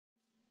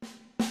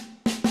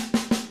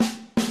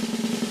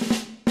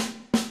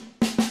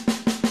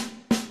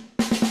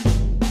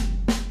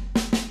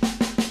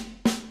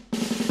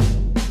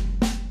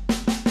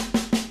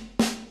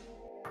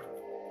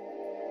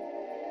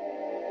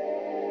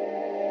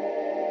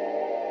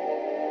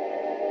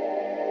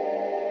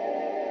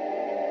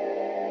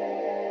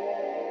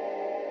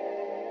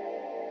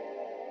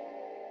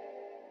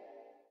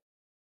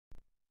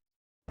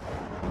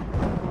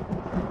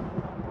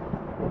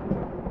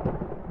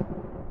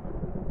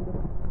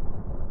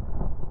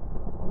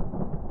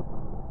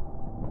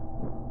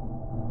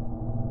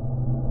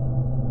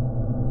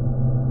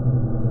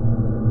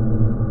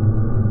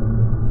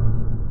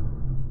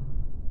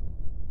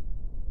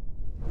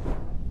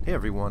Hey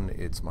everyone,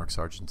 it's Mark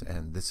Sargent,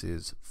 and this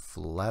is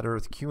Flat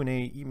Earth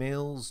Q&A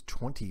Emails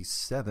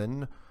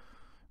 27,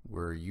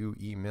 where you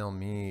email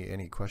me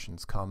any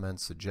questions,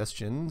 comments,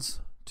 suggestions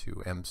to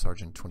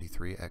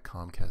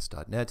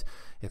msargent23@comcast.net.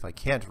 If I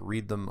can't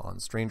read them on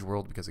Strange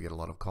World because I get a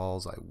lot of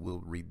calls, I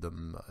will read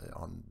them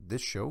on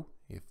this show,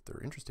 if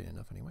they're interesting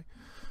enough anyway.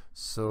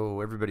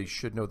 So everybody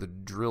should know the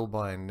drill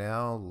by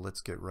now.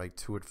 Let's get right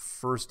to it.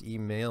 First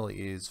email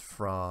is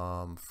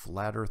from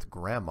Flat Earth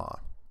Grandma.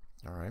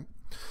 All right.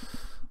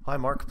 Hi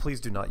Mark,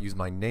 please do not use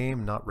my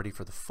name, not ready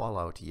for the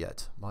fallout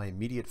yet. My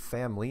immediate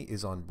family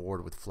is on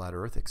board with Flat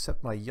Earth,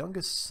 except my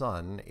youngest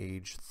son,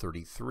 age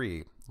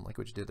 33. I like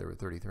what you did there with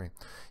 33.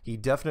 He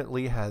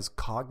definitely has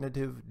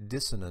cognitive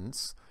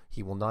dissonance.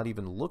 He will not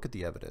even look at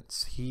the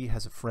evidence. He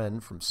has a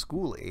friend from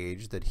school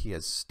age that he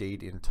has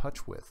stayed in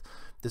touch with.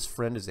 This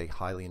friend is a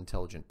highly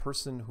intelligent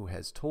person who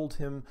has told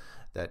him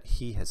that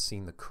he has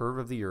seen the curve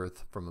of the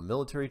Earth from a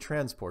military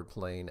transport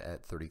plane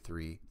at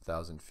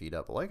 33,000 feet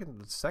up. I like it.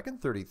 The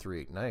second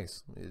 33.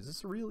 Nice. Is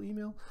this a real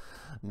email?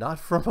 Not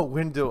from a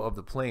window of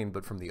the plane,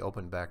 but from the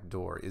open back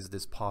door. Is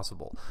this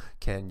possible?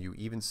 Can you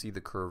even see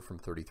the curve from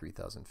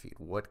 33,000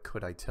 feet? What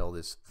could I tell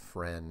this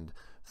friend?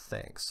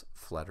 Thanks,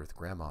 Flat Earth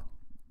Grandma.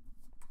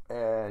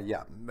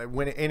 Yeah,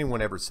 when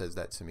anyone ever says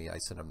that to me, I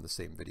send them the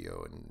same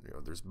video, and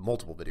there's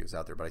multiple videos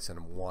out there, but I send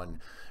them one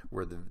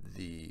where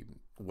the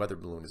weather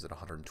balloon is at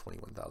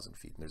 121,000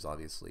 feet, and there's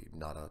obviously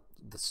not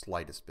the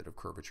slightest bit of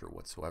curvature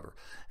whatsoever.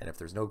 And if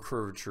there's no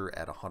curvature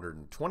at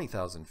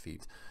 120,000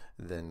 feet,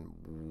 then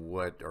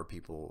what are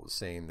people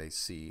saying they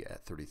see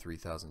at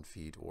 33,000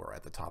 feet or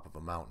at the top of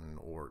a mountain?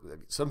 Or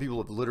some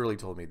people have literally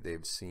told me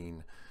they've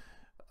seen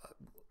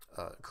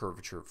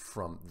curvature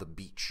from the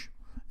beach,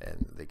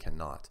 and they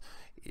cannot.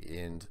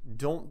 And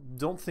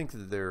don't think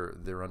that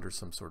they're under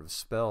some sort of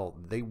spell.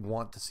 They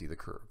want to see the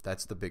curve.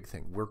 That's the big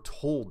thing. We're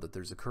told that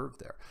there's a curve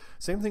there.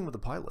 Same thing with the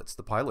pilots.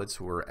 The pilots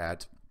who are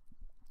at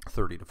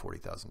 30 to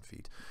 40,000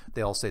 feet,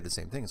 they all say the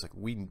same thing. It's like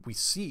we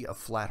see a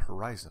flat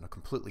horizon, a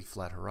completely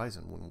flat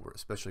horizon, when we're,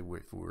 especially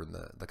if we're in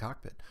the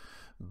cockpit.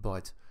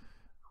 But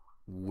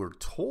we're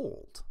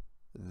told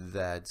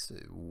that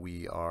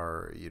we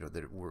are,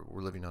 that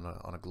we're living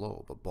on a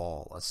globe, a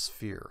ball, a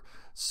sphere.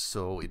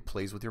 So it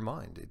plays with your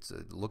mind. It's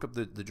look up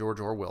the George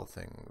Orwell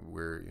thing,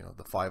 where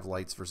the 5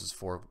 lights versus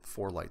four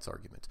lights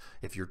argument.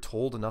 If you're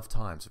told enough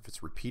times, if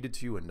it's repeated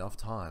to you enough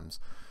times,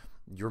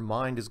 your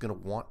mind is going to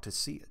want to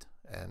see it,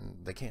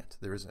 and they can't.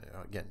 There isn't,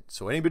 again.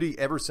 So anybody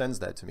ever sends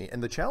that to me,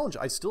 and the challenge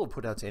I still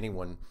put out to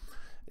anyone,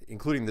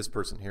 including this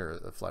person here,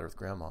 Flat Earth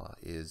Grandma,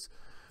 is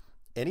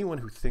anyone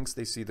who thinks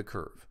they see the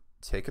curve,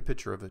 take a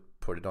picture of it,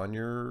 put it on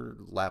your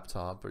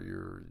laptop or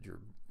your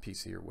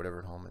PC or whatever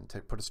at home, and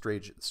put a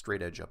straight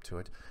edge up to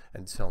it,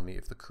 and tell me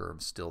if the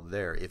curve's still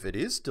there. If it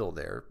is still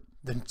there,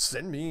 then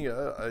send me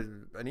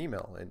an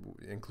email and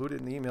include it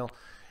in the email,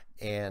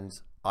 and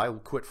I will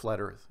quit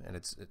Flat Earth. And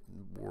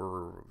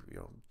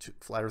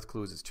Flat Earth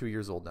Clues is 2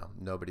 years old now.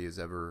 Nobody has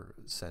ever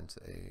sent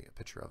a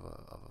picture of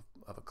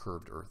a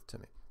curved Earth to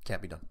me.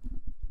 Can't be done.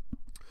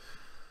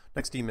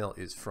 Next email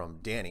is from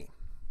Danny.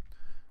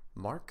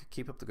 Mark,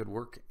 keep up the good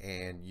work,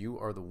 and you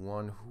are the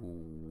one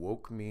who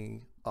woke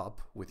me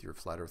up with your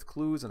Flat Earth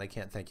Clues, and I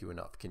can't thank you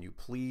enough. Can you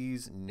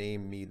please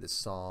name me the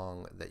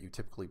song that you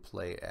typically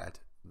play at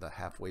the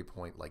halfway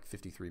point, like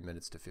 53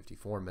 minutes to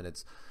 54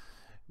 minutes?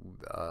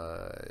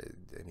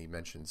 And he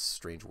mentions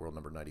Strange World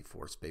number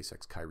 94,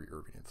 SpaceX, Kyrie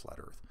Irving, and Flat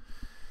Earth.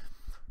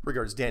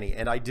 Regards, Danny,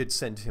 and I did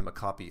send him a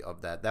copy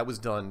of that. That was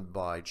done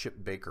by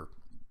Chip Baker.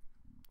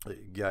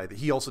 Guy,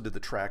 he also did the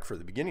track for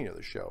the beginning of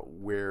the show,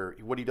 where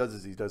what he does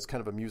is he does kind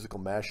of a musical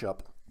mashup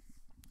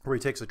where he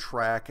takes a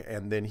track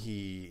and then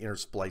he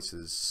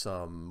intersplices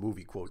some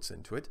movie quotes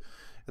into it.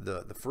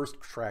 The first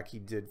track he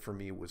did for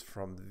me was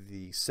from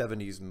the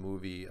 70s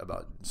movie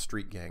about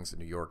street gangs in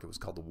New York. It was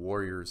called The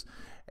Warriors,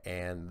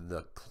 and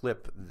the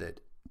clip that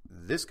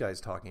this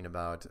guy's talking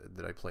about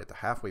that I play at the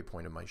halfway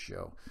point of my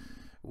show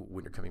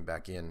when you're coming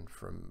back in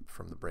from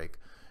the break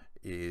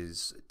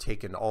is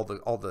taken. All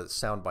the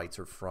sound bites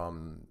are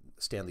from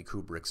Stanley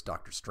Kubrick's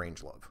Dr.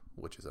 Strangelove,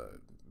 which is a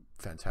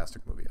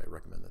fantastic movie. I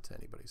recommend that to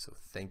anybody. So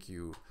thank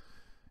you,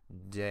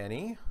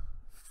 Danny,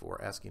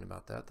 for asking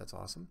about that. That's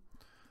awesome.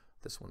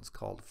 This one's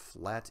called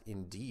Flat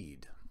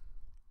Indeed.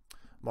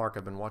 Mark,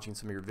 I've been watching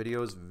some of your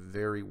videos.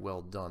 Very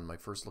well done. My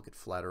first look at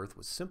Flat Earth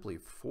was simply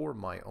for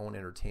my own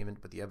entertainment,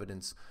 but the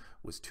evidence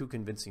was too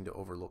convincing to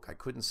overlook. I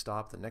couldn't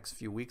stop. The next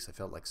few weeks, I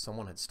felt like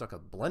someone had stuck a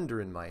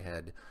blender in my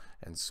head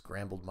and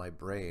scrambled my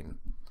brain.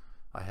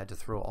 I had to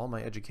throw all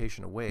my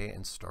education away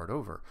and start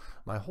over.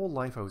 My whole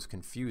life I was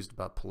confused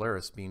about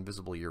Polaris being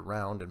visible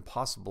year-round and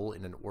possible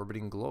in an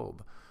orbiting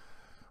globe.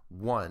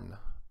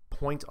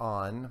 Point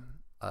on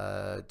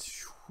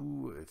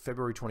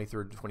February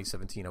 23rd,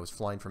 2017, I was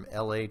flying from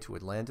LA to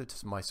Atlanta.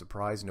 To my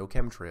surprise, no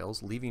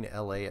chemtrails. Leaving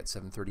LA at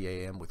 7:30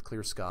 a.m. with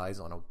clear skies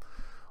on a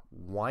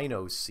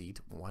window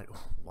seat. Man,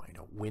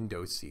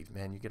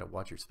 you gotta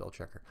watch your spell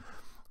checker.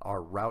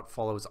 Our route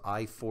follows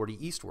I-40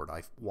 eastward.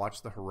 I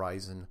watch the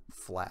horizon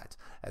flat.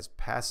 As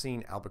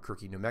passing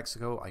Albuquerque, New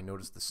Mexico, I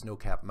noticed the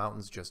snow-capped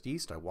mountains just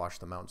east. I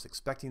watched the mountains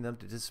expecting them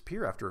to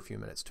disappear after a few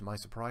minutes. To my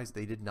surprise,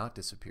 they did not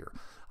disappear.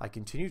 I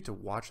continued to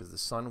watch as the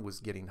sun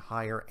was getting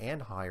higher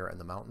and higher and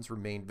the mountains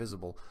remained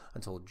visible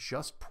until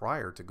just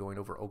prior to going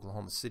over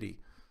Oklahoma City.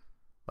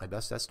 My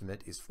best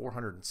estimate is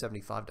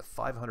 475 to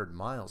 500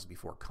 miles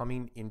before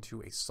coming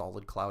into a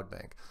solid cloud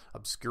bank,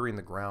 obscuring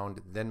the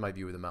ground, then my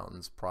view of the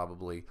mountains,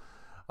 probably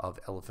of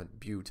Elephant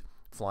Butte,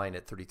 flying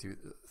at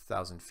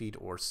 32,000 feet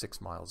or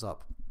 6 miles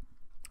up.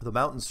 The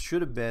mountains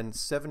should have been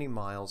 70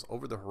 miles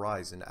over the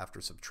horizon after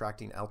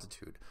subtracting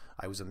altitude.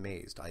 I was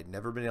amazed. I had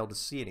never been able to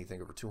see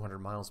anything over 200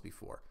 miles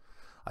before.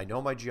 I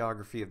know my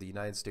geography of the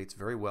United States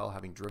very well,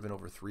 having driven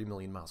over 3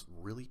 million miles.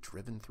 Really?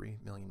 Driven 3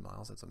 million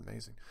miles? That's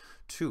amazing.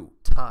 2,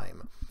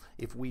 time.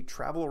 If we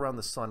travel around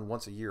the sun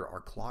once a year, our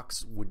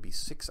clocks would be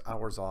 6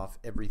 hours off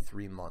every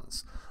 3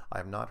 months. I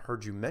have not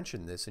heard you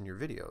mention this in your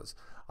videos.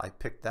 I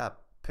picked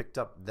up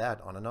that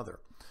on another.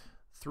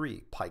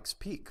 3, Pikes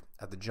Peak.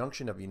 At the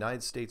junction of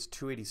United States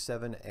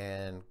 287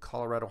 and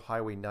Colorado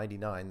Highway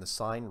 99, the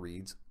sign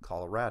reads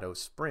Colorado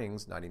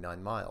Springs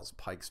 99 miles.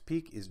 Pikes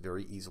Peak is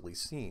very easily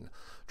seen.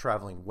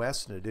 Traveling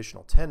west an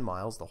additional 10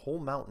 miles, the whole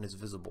mountain is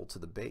visible to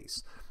the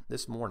base.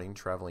 This morning,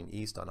 traveling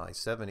east on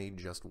I-70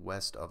 just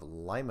west of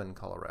Lyman,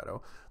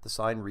 Colorado, the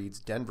sign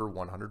reads Denver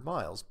 100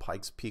 miles.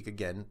 Pikes Peak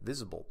again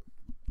visible.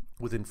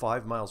 Within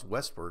 5 miles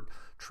westward,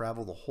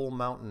 travel the whole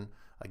mountain,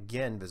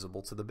 again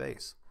visible to the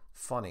base.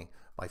 Funny,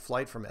 my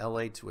flight from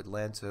LA to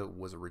Atlanta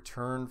was a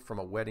return from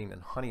a wedding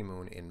and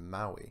honeymoon in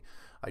Maui.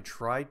 I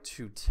tried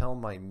to tell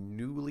my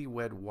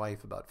newlywed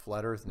wife about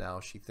Flat Earth now.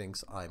 She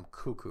thinks I'm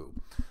cuckoo.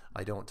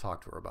 I don't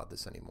talk to her about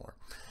this anymore.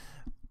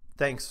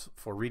 Thanks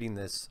for reading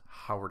this,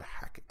 Howard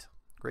Hackett.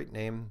 Great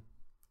name,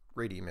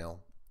 great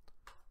email.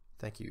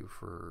 Thank you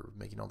for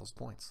making all those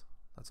points.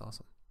 That's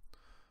awesome.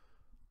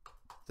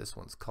 This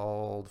one's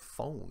called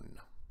Phone.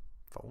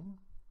 Phone?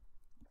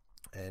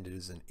 And it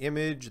is an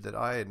image that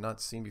I had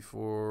not seen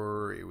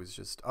before. It was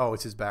just, oh,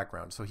 it's his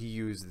background. So he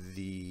used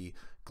the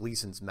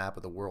Gleason's map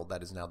of the world.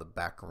 That is now the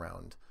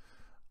background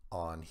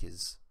on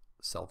his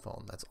cell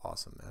phone. That's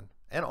awesome, man.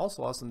 And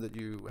also awesome that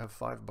you have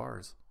 5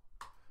 bars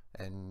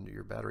and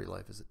your battery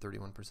life is at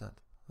 31%.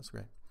 That's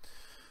great.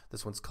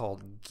 This one's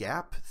called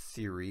Gap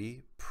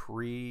Theory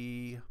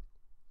Pre-Adamic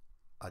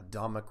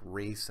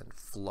Race and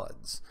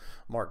Floods.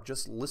 Mark,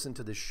 just listen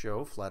to this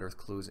show, Flat Earth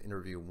Clues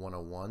Interview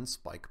 101,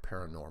 Spike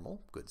Paranormal.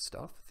 Good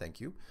stuff. Thank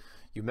you.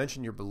 You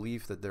mentioned your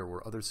belief that there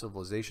were other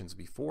civilizations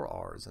before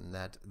ours and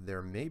that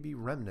there may be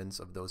remnants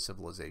of those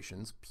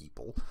civilizations,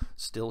 people,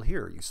 still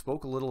here. You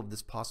spoke a little of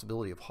this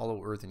possibility of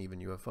hollow earth and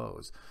even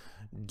UFOs.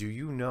 Do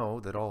you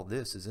know that all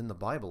this is in the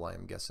Bible, I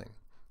am guessing?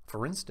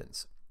 For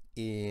instance,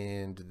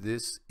 and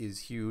this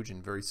is huge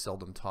and very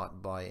seldom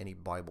taught by any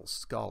Bible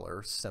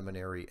scholar,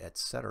 seminary,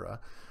 etc.,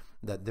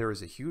 that there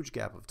is a huge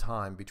gap of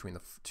time between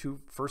the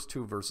first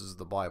two verses of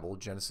the Bible,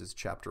 Genesis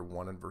chapter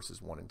 1 and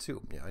verses 1 and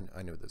 2. Yeah,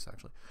 I knew this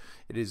actually.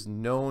 It is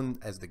known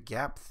as the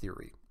gap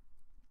theory,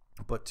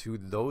 but to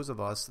those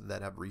of us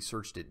that have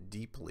researched it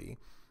deeply,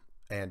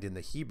 and in the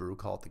Hebrew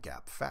call it the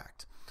gap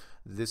fact.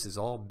 This is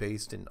all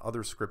based in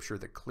other scripture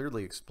that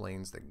clearly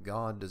explains that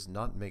God does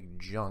not make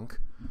junk.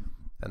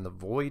 And the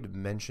void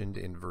mentioned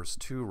in verse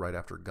 2, right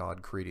after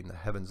God creating the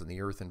heavens and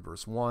the earth in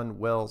verse 1,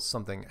 well,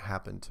 something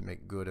happened to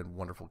make good and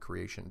wonderful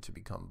creation to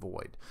become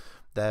void.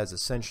 That is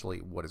essentially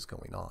what is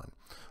going on.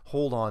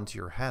 Hold on to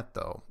your hat,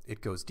 though.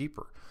 It goes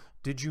deeper.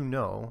 Did you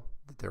know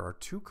that there are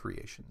 2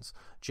 creations?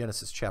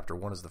 Genesis chapter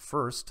 1 is the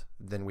first,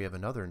 then we have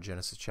another in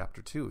Genesis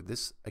chapter 2.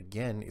 This,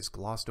 again, is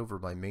glossed over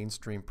by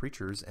mainstream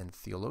preachers and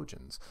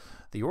theologians.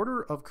 The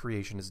order of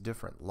creation is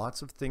different.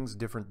 Lots of things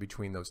different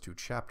between those 2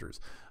 chapters.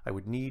 I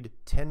would need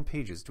 10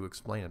 pages to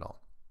explain it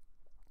all.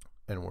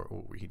 And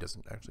he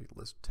doesn't actually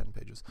list 10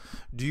 pages.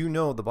 Do you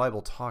know the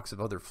Bible talks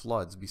of other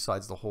floods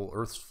besides the whole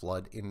earth's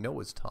flood in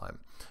Noah's time?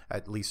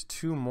 At least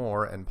 2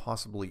 more and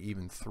possibly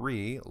even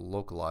 3,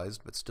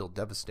 localized but still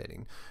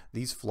devastating.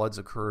 These floods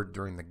occurred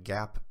during the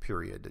gap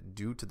period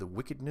due to the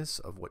wickedness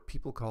of what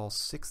people call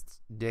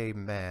sixth-day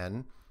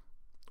man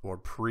or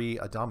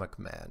pre-Adamic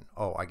man.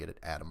 Oh, I get it.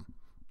 Adam,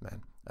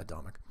 man,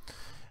 Adamic.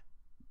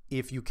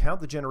 If you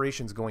count the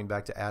generations going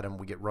back to Adam,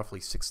 we get roughly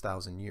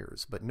 6,000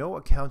 years. But no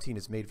accounting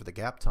is made for the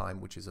gap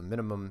time, which is a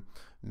minimum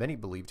many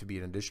believe to be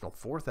an additional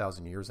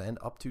 4,000 years and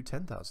up to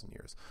 10,000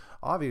 years.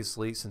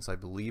 Obviously, since I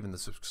believe in the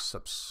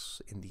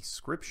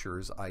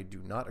scriptures, I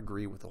do not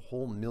agree with the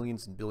whole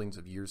millions and billions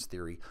of years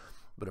theory,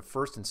 but a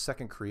first and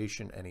second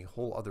creation and a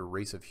whole other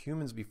race of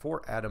humans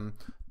before Adam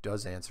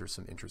does answer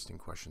some interesting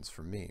questions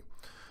for me.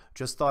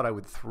 Just thought I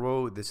would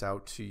throw this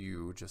out to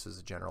you just as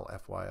a general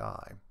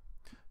FYI.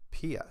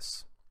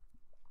 P.S.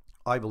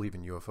 I believe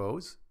in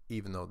UFOs,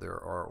 even though there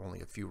are only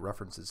a few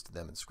references to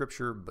them in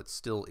Scripture, but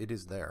still it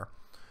is there.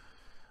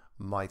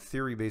 My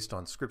theory based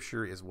on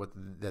Scripture is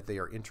that they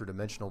are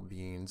interdimensional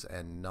beings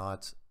and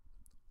not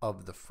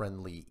of the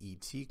friendly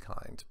ET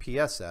kind.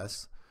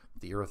 PSS,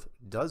 The earth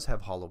does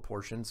have hollow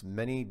portions,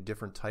 many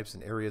different types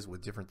and areas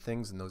with different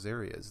things in those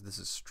areas. This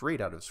is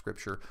straight out of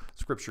Scripture.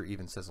 Scripture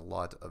even says a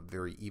lot of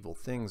very evil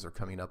things are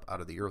coming up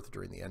out of the earth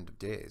during the end of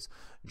days.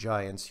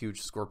 Giants,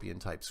 huge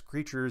scorpion-type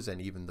creatures,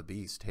 and even the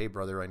beast. Hey,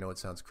 brother, I know it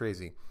sounds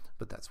crazy,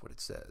 but that's what it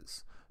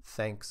says.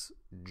 Thanks,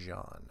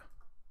 John.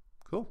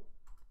 Cool.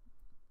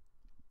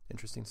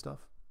 Interesting stuff.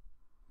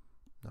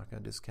 Not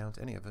going to discount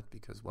any of it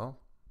because, well,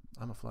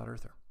 I'm a flat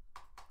earther.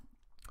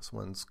 This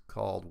one's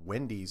called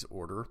Wendy's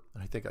Order,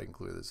 and I think I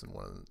included this in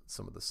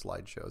some of the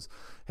slideshows.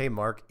 Hey,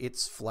 Mark,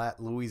 it's flat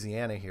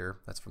Louisiana here.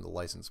 That's from the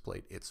license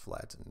plate. It's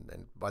flat.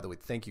 And by the way,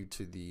 thank you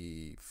to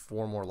the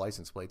 4 more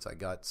license plates I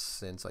got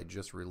since I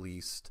just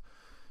released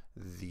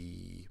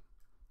the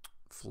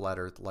Flat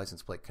Earth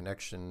license plate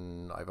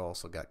connection. I've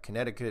also got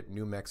Connecticut,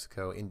 New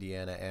Mexico,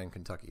 Indiana, and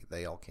Kentucky.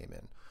 They all came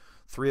in.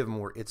 3 of them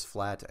were It's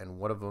Flat, and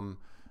one of them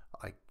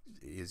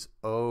is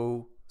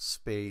O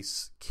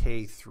space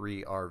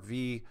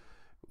K3RV,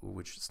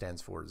 which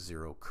stands for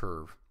zero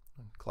curve.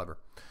 Clever.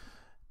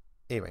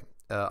 Anyway,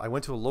 I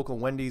went to a local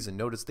Wendy's and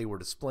noticed they were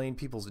displaying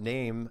people's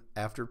name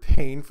after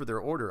paying for their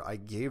order. I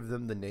gave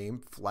them the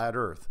name Flat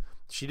Earth.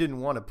 She didn't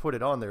want to put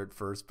it on there at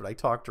first, but I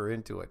talked her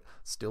into it.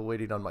 Still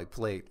waiting on my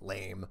plate.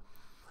 Lame.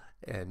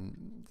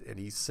 And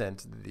he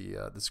sent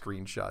the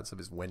screenshots of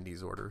his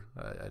Wendy's order.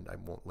 And I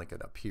won't link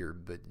it up here,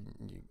 but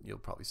you'll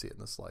probably see it in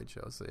the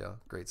slideshow. So yeah,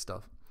 great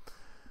stuff.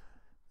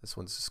 This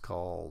one's just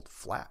called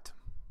Flat.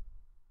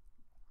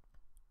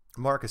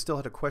 Mark, I still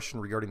had a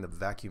question regarding the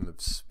vacuum of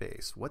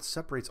space. What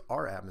separates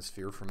our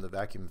atmosphere from the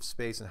vacuum of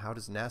space, and how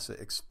does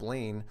NASA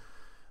explain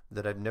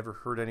that I've never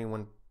heard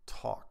anyone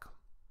talk?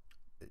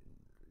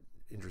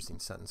 Interesting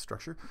sentence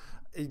structure.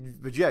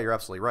 But yeah, you're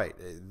absolutely right.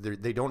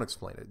 They don't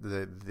explain it.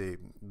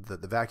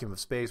 The vacuum of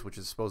space, which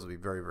is supposed to be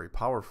very, very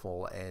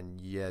powerful,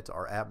 and yet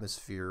our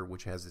atmosphere,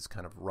 which has this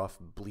kind of rough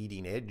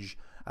bleeding edge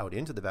out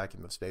into the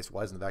vacuum of space,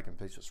 why doesn't the vacuum of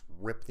space just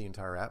rip the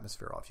entire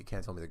atmosphere off? You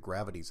can't tell me that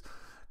gravity's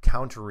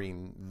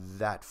countering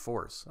that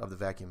force of the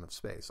vacuum of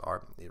space.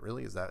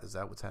 Really? Is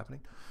that what's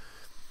happening?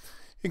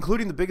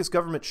 Including the biggest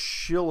government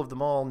shill of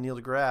them all, Neil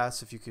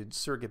deGrasse. If you could,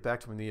 sir, get back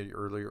to me at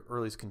your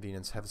earliest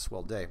convenience. Have a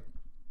swell day.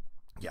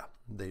 Yeah,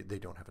 they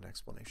don't have an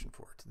explanation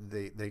for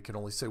it. They can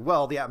only say,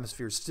 well, the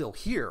atmosphere is still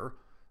here,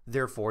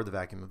 therefore the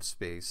vacuum of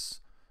space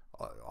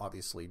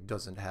obviously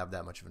doesn't have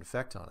that much of an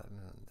effect on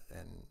it.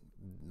 And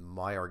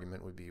my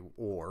argument would be,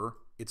 or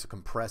it's a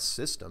compressed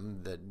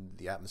system that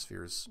the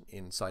atmosphere is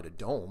inside a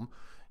dome,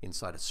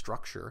 inside a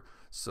structure,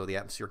 so the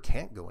atmosphere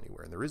can't go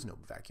anywhere, and there is no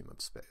vacuum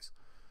of space.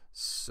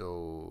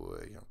 So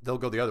they'll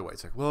go the other way.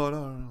 It's like, well,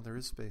 no, there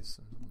is space,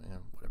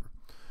 and, whatever.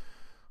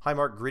 Hi,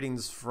 Mark.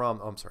 Greetings from...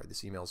 Oh, I'm sorry.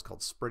 This email is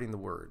called Spreading the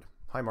Word.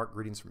 Hi, Mark.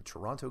 Greetings from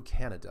Toronto,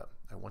 Canada.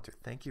 I want to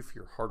thank you for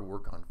your hard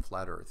work on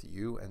Flat Earth.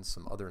 You and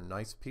some other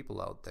nice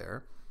people out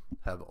there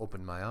have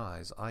opened my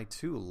eyes. I,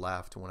 too,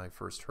 laughed when I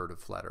first heard of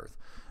Flat Earth.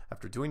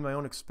 After doing my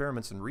own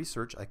experiments and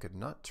research, I could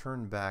not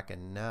turn back,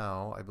 and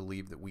now I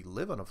believe that we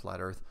live on a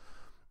flat Earth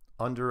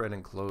under an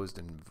enclosed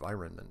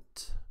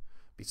environment.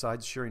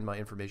 Besides sharing my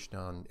information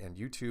on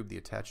YouTube, the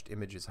attached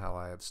image is how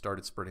I have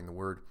started spreading the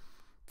word.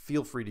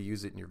 Feel free to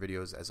use it in your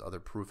videos as other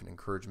proof and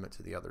encouragement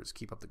to the others.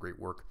 Keep up the great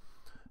work.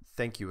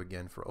 Thank you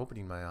again for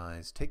opening my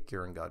eyes. Take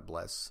care and God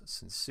bless.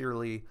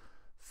 Sincerely,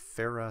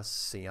 Farah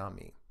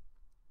Siami.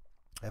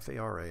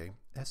 Farasiami.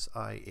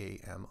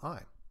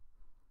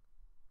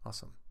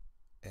 Awesome.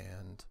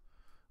 And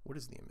what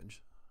is the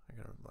image? I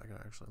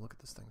gotta actually look at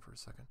this thing for a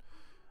second.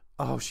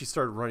 Oh, she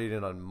started running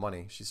in on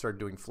money. She started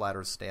doing Flat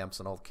Earth stamps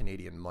and all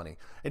Canadian money.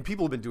 And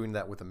people have been doing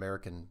that with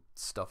American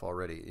stuff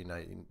already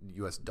in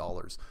US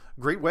dollars.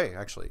 Great way,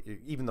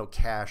 actually, even though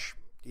cash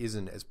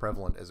isn't as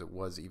prevalent as it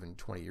was even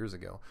 20 years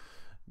ago.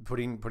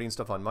 Putting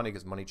stuff on money,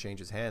 because money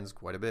changes hands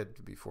quite a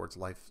bit before its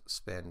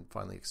lifespan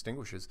finally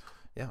extinguishes.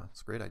 Yeah,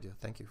 it's a great idea.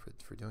 Thank you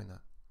for doing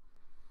that.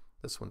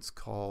 This one's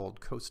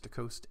called Coast to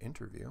Coast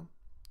Interview.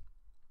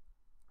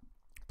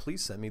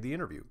 Please send me the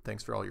interview.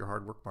 Thanks for all your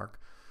hard work, Mark.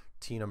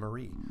 Tina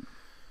Marie.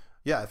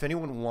 Yeah, if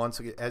anyone wants,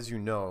 as you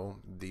know,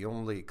 the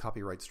only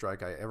copyright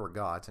strike I ever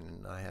got,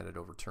 and I had it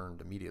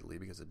overturned immediately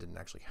because it didn't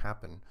actually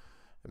happen.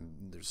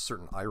 And there's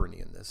certain irony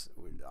in this.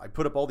 I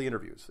put up all the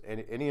interviews.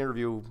 Any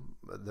interview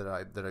that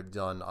I've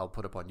done, I'll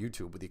put up on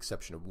YouTube, with the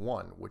exception of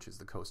one, which is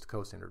the Coast to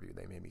Coast interview.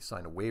 They made me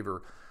sign a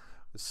waiver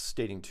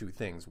stating 2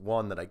 things.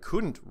 One, that I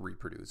couldn't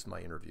reproduce my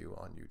interview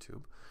on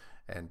YouTube.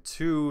 And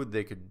 2,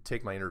 they could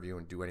take my interview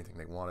and do anything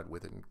they wanted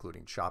with it,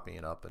 including chopping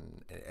it up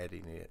and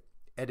editing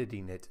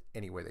it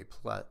any way they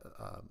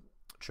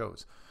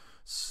chose.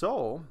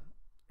 So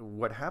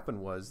what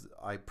happened was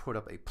I put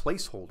up a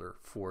placeholder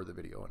for the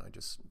video, and it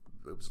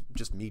was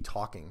just me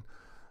talking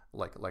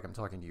like I'm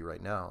talking to you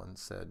right now, and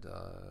said,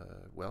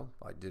 well,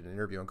 I did an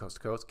interview on Coast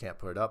to Coast, can't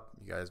put it up.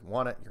 You guys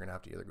want it, you're gonna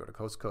have to either go to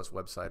Coast to Coast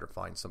website or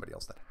find somebody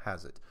else that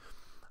has it.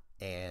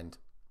 And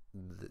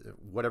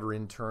whatever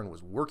intern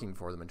was working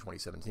for them in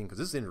 2017, because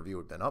this interview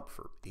had been up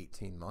for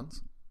 18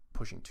 months,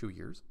 pushing 2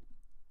 years,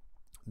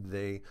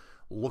 they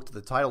looked at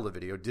the title of the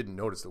video, didn't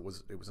notice it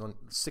was on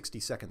 60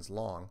 seconds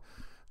long,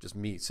 just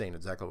me saying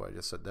exactly what I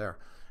just said there,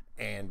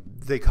 and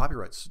they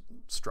copyright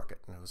struck it.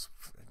 And it was,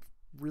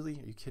 really?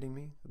 Are you kidding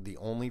me? The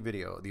only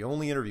video, the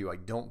only interview I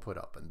don't put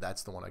up, and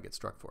that's the one I get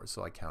struck for.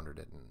 So I countered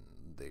it,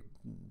 and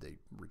they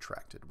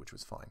retracted, which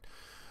was fine.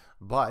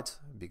 But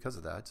because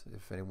of that,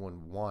 if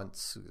anyone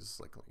wants, is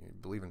like, you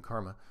believe in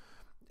karma,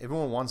 if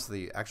anyone wants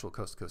the actual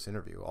Coast to Coast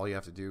interview, all you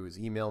have to do is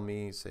email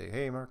me, say,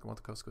 hey, Mark, I want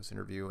the Coast to Coast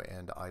interview,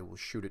 and I will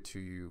shoot it to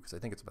you, because I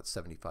think it's about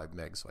 75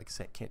 megs, so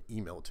I can't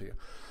email it to you.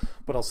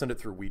 But I'll send it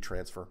through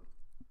WeTransfer,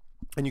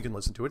 and you can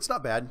listen to it. It's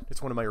not bad.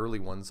 It's one of my early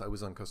ones. I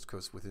was on Coast to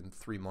Coast within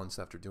 3 months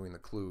after doing the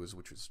clues,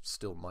 which was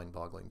still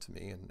mind-boggling to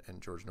me,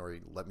 and George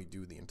Norrie let me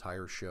do the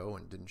entire show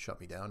and didn't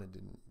shut me down and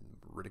didn't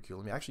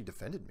ridicule me, actually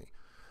defended me.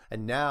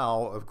 And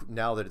now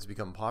that it's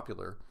become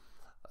popular,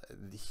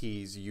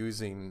 he's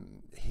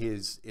using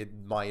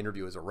my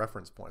interview as a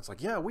reference point. It's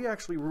like, yeah, we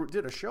actually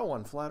did a show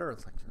on Flat Earth.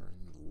 It's like,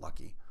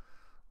 lucky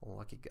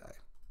guy.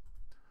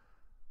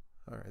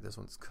 All right, this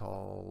one's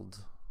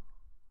called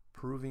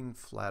Proving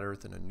Flat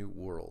Earth in a New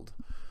World.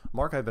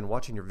 Mark, I've been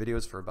watching your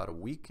videos for about a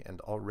week, and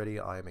already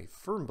I am a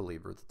firm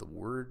believer that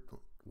the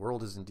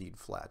world is indeed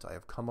flat. I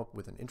have come up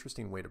with an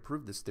interesting way to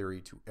prove this theory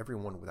to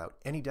everyone without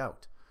any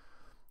doubt.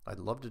 I'd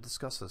love to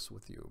discuss this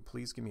with you.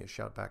 Please give me a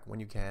shout back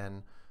when you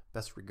can.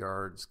 Best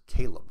regards,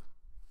 Caleb.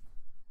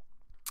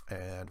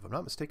 And if I'm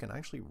not mistaken, I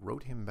actually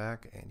wrote him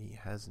back, and he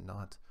has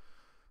not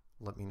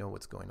let me know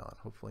what's going on.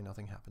 Hopefully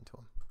nothing happened to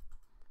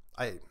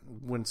him.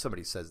 When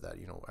somebody says that,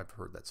 I've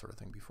heard that sort of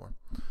thing before.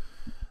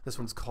 This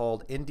one's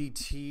called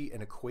NDT,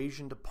 an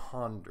equation to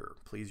ponder.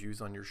 Please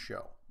use on your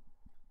show.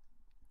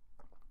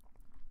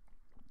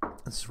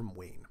 This is from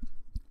Wayne.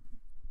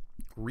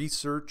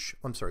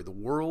 The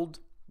world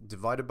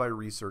divided by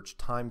research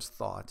times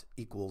thought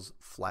equals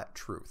flat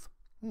truth.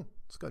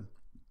 It's good.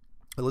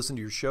 I listened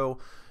to your show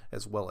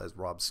as well as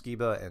Rob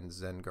Skiba and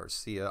Zen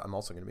Garcia. I'm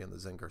also going to be on the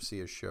Zen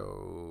Garcia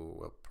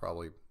show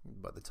probably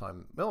by the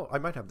time, I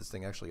might have this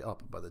thing actually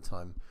up by the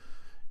time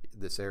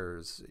this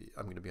airs.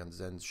 I'm going to be on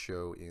Zen's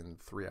show in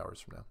 3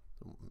 hours from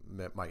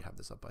now. Might have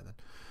this up by then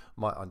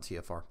on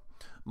TFR.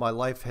 My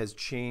life has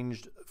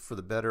changed for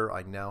the better.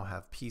 I now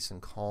have peace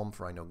and calm,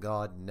 for I know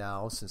God.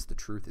 Now, since the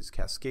truth is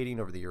cascading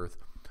over the earth,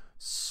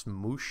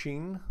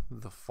 smooshing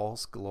the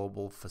false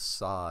global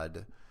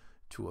facade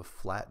to a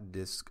flat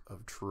disk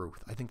of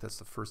truth. I think that's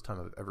the first time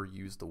I've ever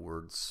used the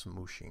word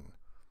smooshing.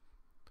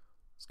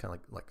 It's kind of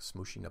like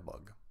smooshing a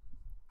bug,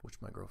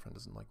 which my girlfriend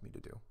doesn't like me to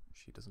do.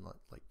 She doesn't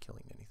like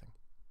killing anything.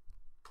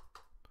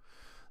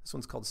 This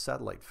one's called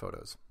Satellite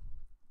Photos.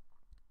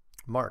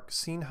 Mark,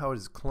 seeing how it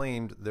is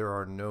claimed there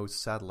are no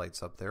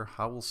satellites up there,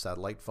 how will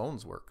satellite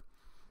phones work?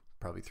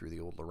 Probably through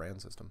the old LORAN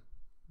system.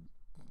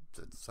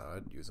 That's how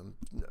I'd use them.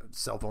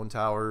 Cell phone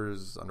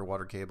towers,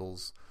 underwater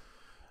cables,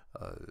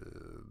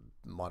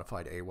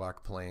 modified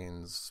AWAC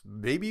planes,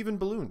 maybe even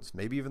balloons,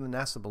 maybe even the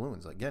NASA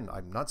balloons. Again,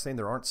 I'm not saying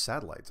there aren't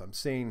satellites. I'm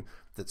saying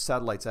that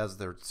satellites as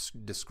they're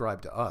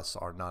described to us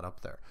are not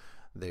up there.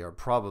 They are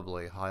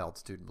probably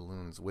high-altitude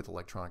balloons with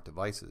electronic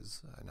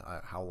devices, and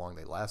how long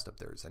they last up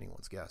there is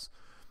anyone's guess.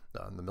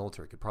 The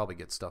military could probably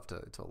get stuff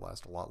to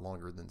last a lot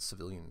longer than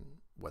civilian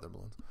weather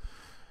balloons.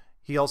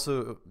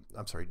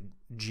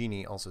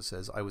 Jeannie also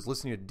says, I was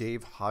listening to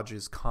Dave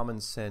Hodges' Common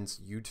Sense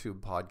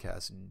YouTube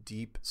podcast,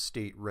 Deep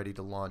State Ready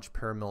to Launch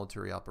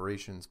Paramilitary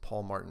Operations,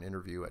 Paul Martin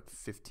interview at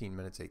 15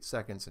 minutes, 8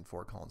 seconds in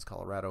Fort Collins,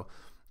 Colorado.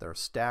 There are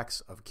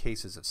stacks of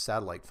cases of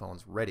satellite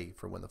phones ready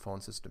for when the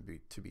phone system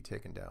to be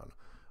taken down.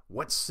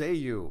 What say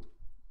you?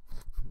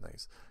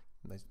 Nice.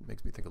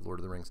 Makes me think of Lord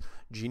of the Rings.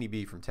 Jeannie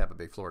B from Tampa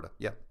Bay, Florida.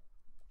 Yeah.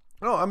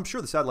 No, I'm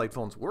sure the satellite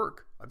phones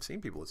work. I've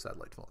seen people with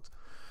satellite phones.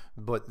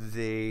 But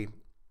they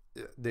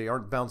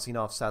aren't bouncing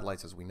off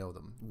satellites as we know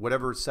them.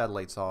 Whatever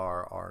satellites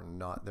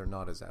they're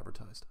not as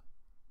advertised.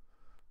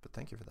 But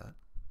thank you for that.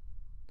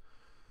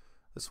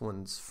 This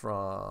one's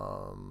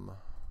from,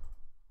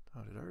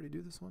 did I already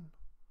do this one?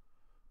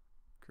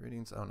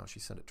 Greetings. Oh no, she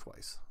sent it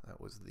twice.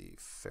 That was the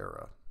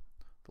Farah,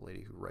 the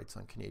lady who writes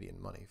on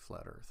Canadian Money,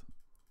 Flat Earth.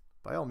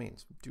 By all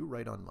means, do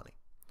write on money.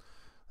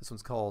 This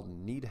one's called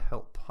Need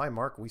Help. Hi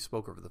Mark, we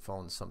spoke over the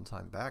phone some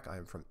time back. I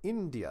am from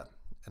India.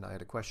 And I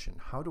had a question.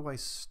 How do I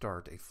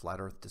start a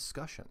flat earth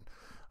discussion?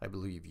 I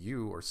believe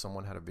you or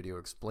someone had a video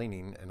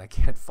explaining, and I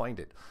can't find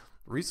it.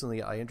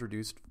 Recently, I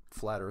introduced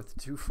flat earth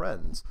to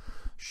friends.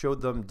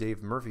 Showed them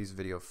Dave Murphy's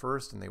video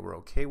first, and they were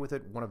okay with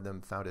it. One of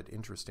them found it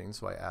interesting,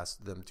 so I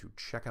asked them to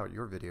check out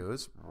your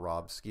videos,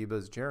 Rob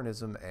Skiba's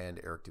Jeranism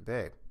and Eric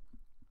Dubay.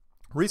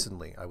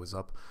 Recently, I was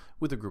up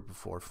with a group of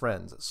 4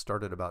 friends. It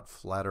started about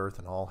flat earth,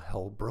 and all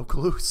hell broke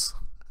loose.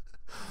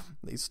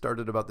 They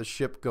started about the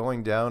ship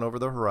going down over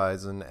the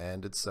horizon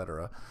and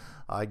etc.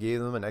 I gave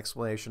them an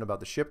explanation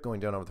about the ship going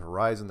down over the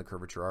horizon, the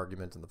curvature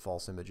argument, and the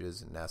false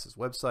images in NASA's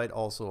website.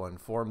 Also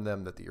informed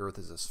them that the Earth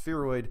is a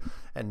spheroid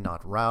and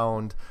not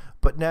round,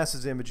 but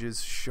NASA's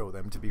images show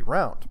them to be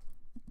round.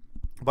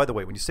 By the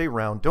way, when you say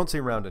round, don't say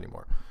round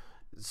anymore.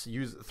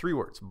 Use 3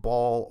 words,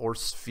 ball or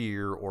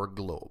sphere or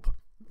globe.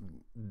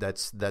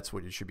 That's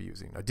what you should be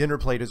using. A dinner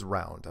plate is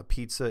round. A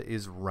pizza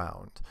is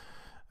round.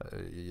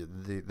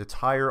 The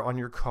tire on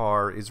your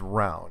car is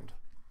round.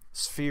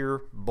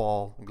 Sphere,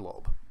 ball,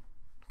 globe.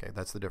 Okay,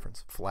 that's the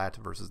difference. Flat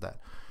versus that.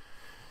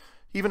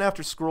 Even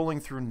after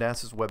scrolling through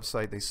NASA's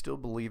website, they still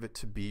believe it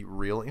to be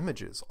real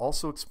images.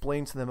 Also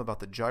explain to them about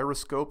the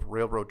gyroscope,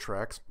 railroad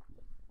tracks,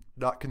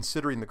 not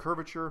considering the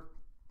curvature,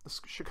 the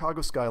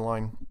Chicago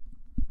skyline,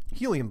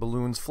 helium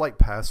balloons, flight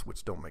paths,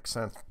 which don't make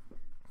sense.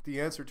 The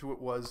answer to it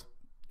was,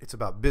 it's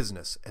about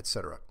business,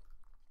 etc.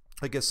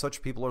 I guess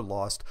such people are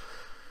lost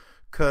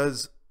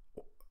because,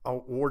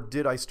 or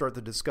did I start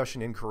the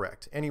discussion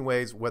incorrect?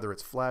 Anyways, whether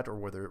it's flat or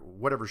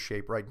whatever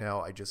shape, right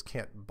now I just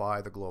can't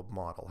buy the globe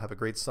model. Have a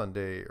great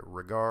Sunday.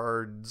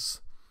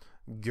 Regards,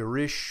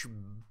 Girish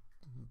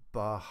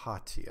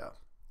Bhatia,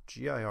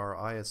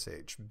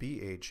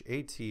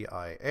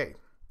 Girishbhatia,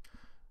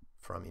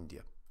 from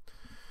India.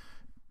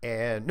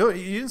 And no,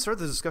 you didn't start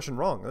the discussion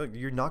wrong.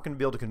 You're not going to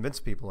be able to convince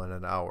people in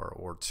an hour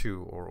or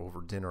two or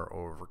over dinner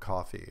or over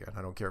coffee. And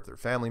I don't care if they're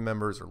family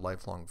members or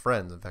lifelong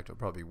friends. In fact, it'll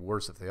probably be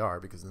worse if they are,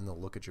 because then they'll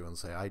look at you and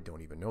say, I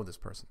don't even know this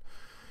person.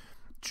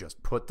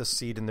 Just put the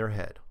seed in their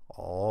head.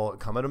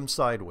 Come at them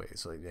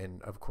sideways.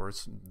 And of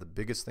course, the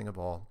biggest thing of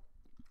all,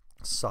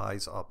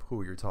 size up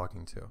who you're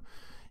talking to.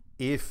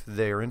 If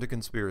they're into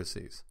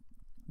conspiracies,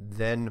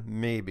 then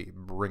maybe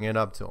bring it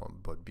up to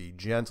them, but be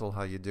gentle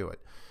how you do it.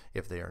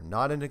 If they are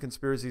not into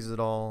conspiracies at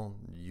all,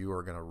 you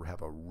are going to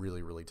have a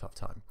really, really tough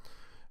time,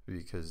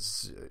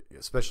 because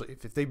especially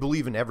if they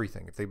believe in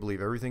everything, if they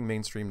believe everything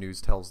mainstream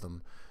news tells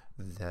them,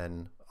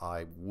 then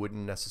I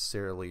wouldn't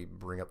necessarily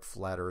bring up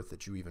flat earth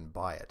that you even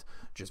buy it.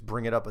 Just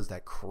bring it up as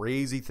that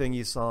crazy thing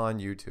you saw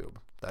on YouTube.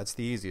 That's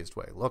the easiest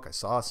way. Look, I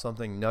saw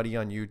something nutty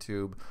on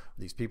YouTube.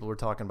 These people were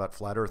talking about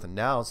flat earth, and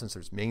now, since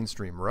there's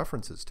mainstream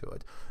references to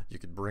it, you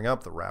could bring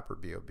up the rapper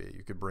B.O.B.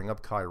 You could bring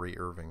up Kyrie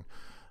Irving.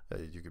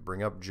 You could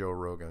bring up Joe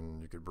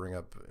Rogan. You could bring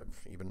up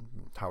even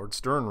Howard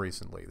Stern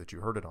recently that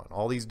you heard it on.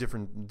 All these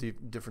different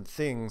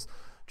things.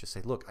 Just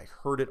say, look, I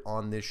heard it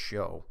on this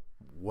show.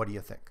 What do you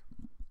think?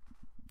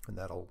 And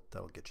that'll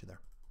get you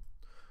there.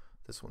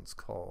 This one's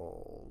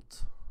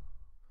called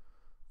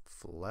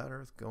Flat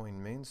Earth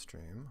Going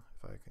Mainstream.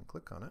 If I can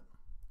click on it.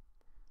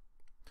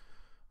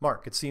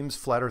 Mark, it seems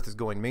Flat Earth is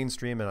going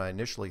mainstream, and I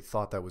initially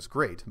thought that was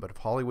great. But if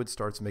Hollywood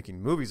starts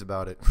making movies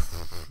about it,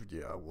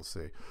 yeah, we'll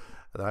see.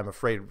 I'm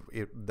afraid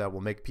that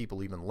will make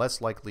people even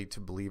less likely to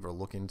believe or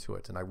look into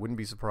it. And I wouldn't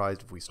be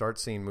surprised if we start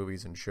seeing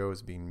movies and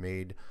shows being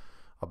made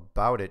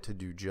about it to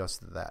do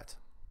just that.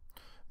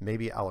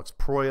 Maybe Alex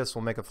Proyas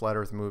will make a Flat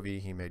Earth movie.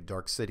 He made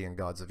Dark City and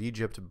Gods of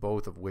Egypt,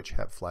 both of which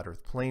have Flat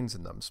Earth planes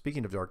in them.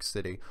 Speaking of Dark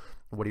City,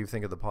 what do you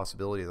think of the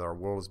possibility that our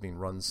world is being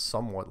run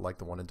somewhat like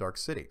the one in Dark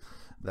City?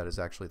 That is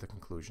actually the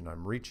conclusion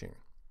I'm reaching.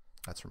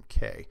 That's from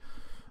Kay.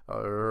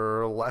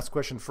 Last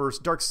question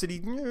first. Dark City,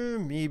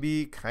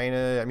 maybe, kind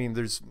of. I mean,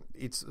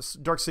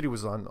 Dark City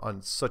was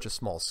on such a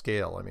small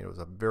scale. I mean, it was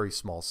a very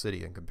small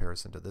city in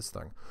comparison to this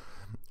thing.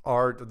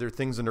 Are there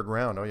things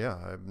underground? Oh yeah,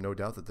 I have no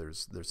doubt that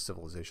there's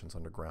civilizations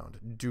underground.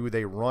 Do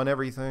they run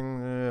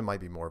everything? It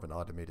might be more of an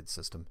automated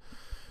system.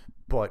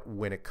 But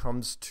when it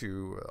comes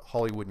to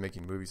Hollywood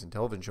making movies and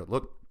television shows,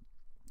 look,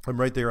 I'm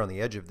right there on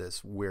the edge of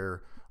this,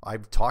 where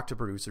I've talked to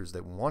producers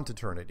that want to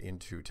turn it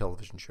into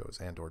television shows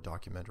and or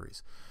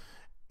documentaries.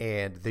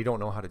 And they don't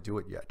know how to do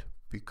it yet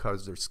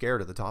because they're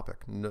scared of the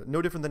topic.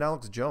 No different than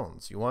Alex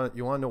Jones. You want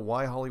to know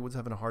why Hollywood's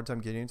having a hard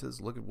time getting into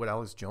this? Look at what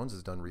Alex Jones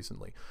has done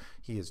recently.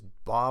 He has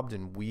bobbed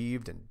and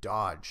weaved and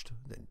dodged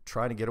and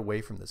trying to get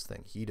away from this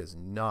thing. He does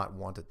not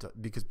want it to,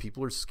 because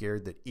people are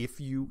scared that if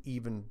you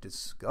even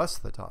discuss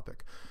the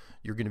topic,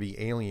 you're going to be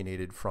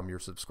alienated from your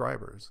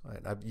subscribers.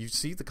 And you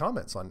see the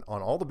comments on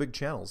all the big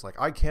channels, like,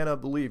 I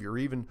cannot believe you're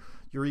even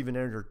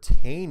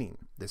entertaining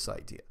this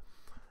idea.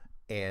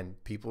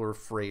 And people are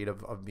afraid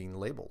of being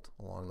labeled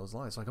along those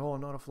lines. Like, oh,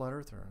 I'm not a flat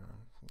earther.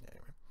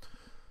 Anyway.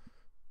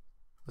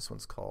 This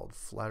one's called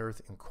Flat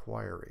Earth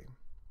Inquiry.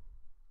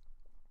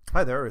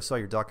 Hi there, I saw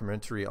your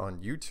documentary on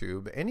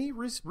YouTube. Any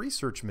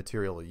research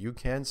material you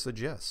can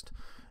suggest?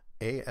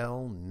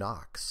 A.L.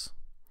 Knox.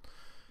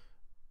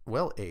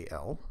 Well,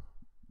 A.L.,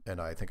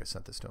 and I think I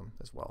sent this to him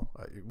as well.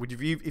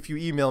 If you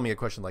email me a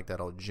question like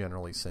that, I'll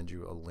generally send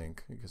you a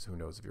link, because who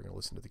knows if you're going to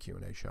listen to the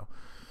Q&A show.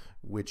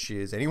 Which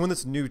is, anyone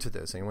that's new to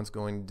this, anyone's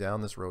going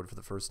down this road for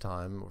the first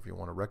time, or if you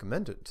want to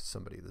recommend it to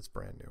somebody that's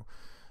brand new,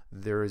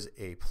 there is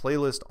a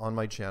playlist on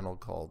my channel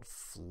called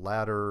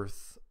Flat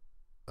Earth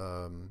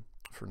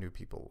for new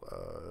people,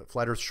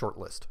 Flat Earth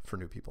Shortlist for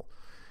new people.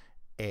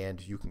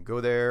 And you can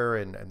go there,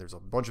 and there's a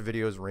bunch of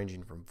videos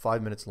ranging from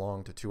 5 minutes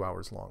long to 2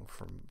 hours long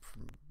from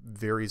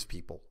various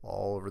people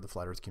all over the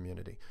Flat Earth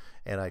community.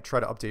 And I try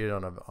to update it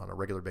on a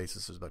regular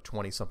basis. There's about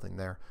 20 something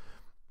there.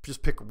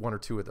 Just pick one or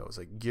two of those.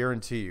 I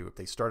guarantee you, if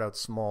they start out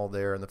small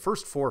there, and the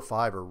first 4 or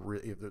 5 are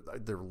really,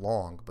 they're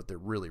long, but they're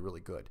really,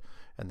 really good,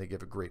 and they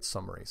give a great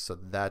summary. So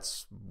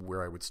that's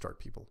where I would start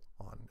people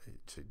on,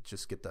 to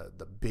just get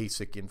the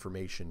basic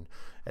information,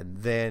 and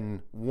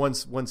then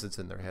once it's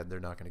in their head, they're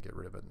not going to get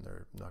rid of it, and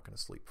they're not going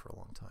to sleep for a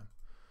long time.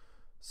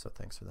 So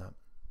thanks for that.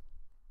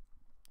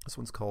 This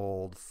one's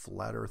called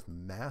Flat Earth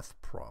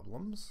Math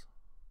Problems.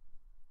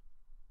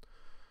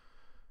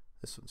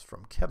 This one's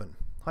from Kevin.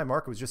 Hi,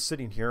 Mark. I was just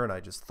sitting here and I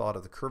just thought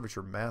of the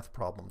curvature math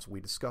problems we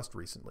discussed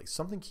recently.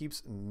 Something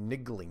keeps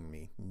niggling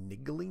me.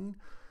 Niggling?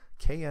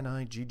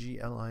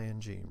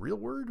 K-N-I-G-G-L-I-N-G. Real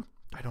word?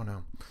 I don't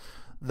know.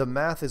 The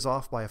math is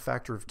off by a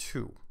factor of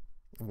 2.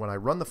 When I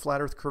run the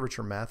flat Earth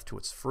curvature math to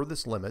its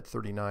furthest limit,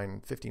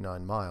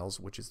 3959 miles,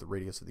 which is the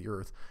radius of the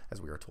Earth,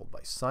 as we are told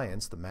by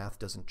science, the math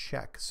doesn't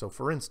check. So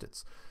for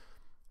instance,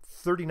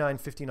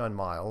 3959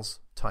 miles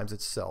times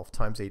itself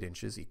times 8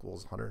 inches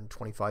equals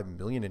 125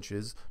 million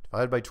inches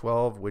divided by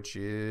 12, which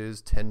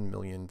is 10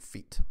 million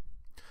feet,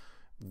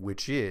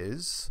 which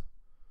is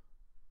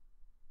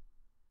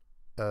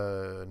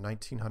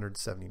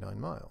 1979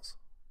 miles.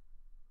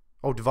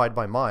 Oh, divide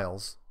by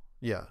miles.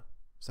 Yeah.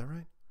 Is that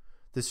right?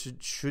 This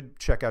should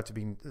check out to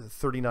be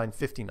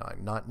 3959,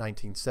 not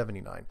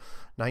 1979.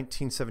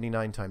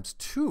 1979 times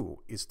 2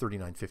 is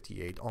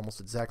 3958,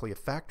 almost exactly a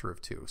factor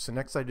of 2. So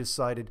next I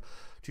decided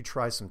to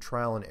try some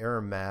trial and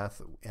error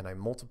math, and I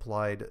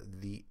multiplied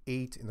the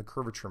 8 in the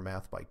curvature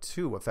math by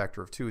 2, a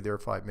factor of 2,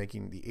 thereby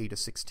making the 8 a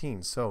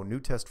 16. So new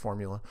test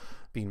formula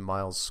being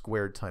miles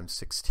squared times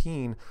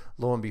 16.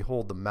 Lo and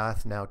behold, the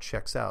math now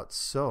checks out.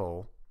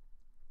 So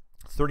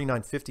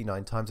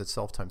 3959 times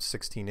itself times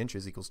 16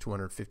 inches equals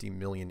 250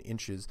 million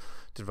inches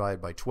divided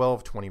by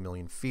 12, 20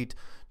 million feet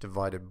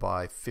divided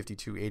by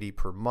 5280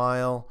 per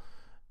mile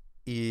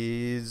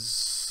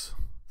is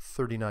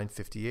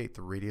 3958,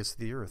 the radius of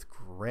the Earth.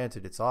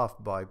 Granted, it's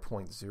off by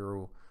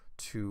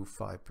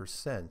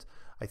 0.025%.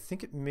 I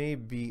think it may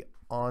be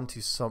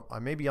onto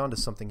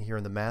something here,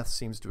 and the math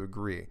seems to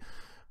agree.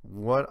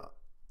 What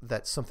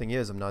that something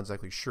is, I'm not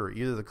exactly sure.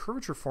 Either the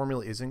curvature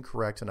formula is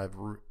incorrect and I've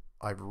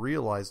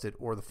realized it,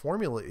 or the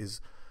formula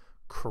is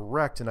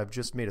correct and I've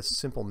just made a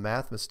simple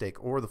math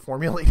mistake, or the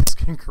formula is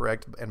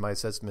incorrect and my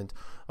assessment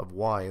of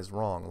y is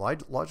wrong.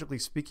 Logically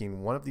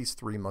speaking, one of these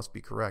three must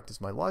be correct.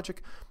 As my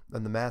logic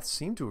and the math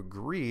seem to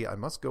agree, I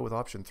must go with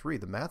option 3.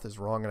 The math is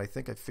wrong, and I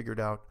think I figured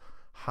out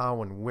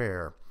how and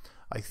where.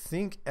 I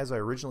think, as I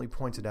originally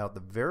pointed out,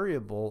 the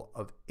variable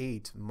of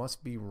 8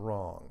 must be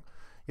wrong.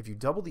 If you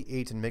double the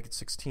 8 and make it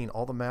 16,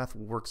 all the math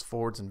works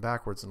forwards and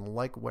backwards, and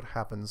like what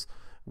happens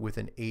with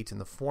an 8 in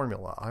the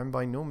formula. I'm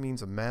by no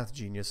means a math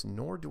genius,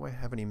 nor do I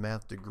have any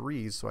math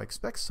degrees, so I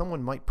expect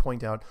someone might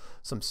point out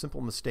some simple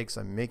mistakes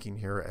I'm making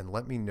here and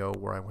let me know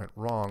where I went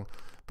wrong,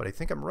 but I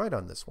think I'm right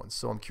on this one,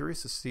 so I'm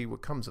curious to see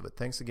what comes of it.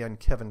 Thanks again,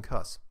 Kevin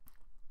Cuss.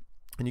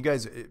 And you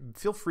guys,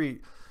 feel free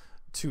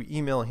to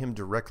email him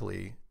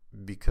directly,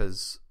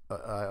 because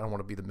I don't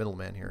want to be the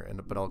middleman here,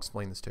 but I'll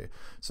explain this to you.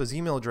 So his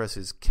email address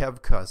is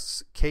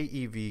kevkuss,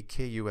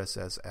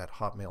 KEVKUSS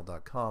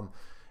 @hotmail.com.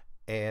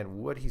 And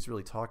what he's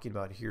really talking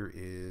about here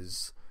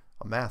is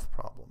a math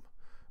problem,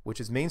 which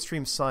is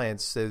mainstream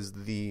science says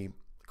the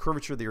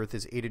curvature of the Earth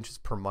is 8 inches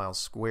per mile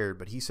squared,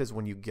 but he says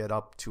when you get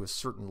up to a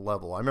certain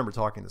level, I remember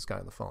talking to this guy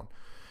on the phone,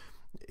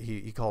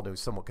 he called and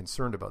was somewhat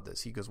concerned about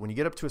this. He goes, when you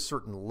get up to a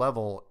certain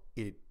level,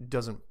 it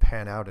doesn't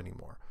pan out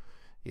anymore.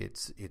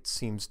 It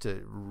seems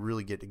to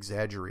really get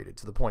exaggerated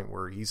to the point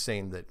where he's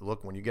saying that,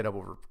 look, when you get up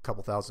over a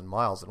couple thousand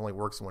miles, it only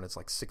works when it's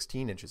like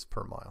 16 inches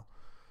per mile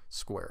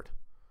squared.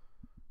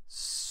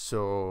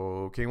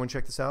 So can anyone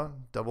check this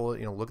out? Double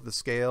it, look at the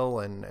scale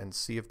and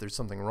see if there's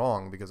something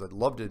wrong, because I'd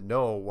love to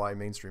know why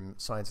mainstream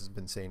science has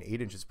been saying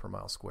 8 inches per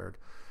mile squared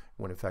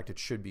when in fact it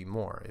should be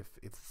more. If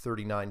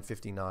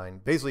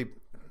 3959, basically,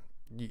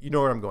 you know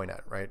where I'm going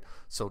at, right?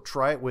 So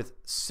try it with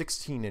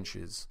 16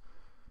 inches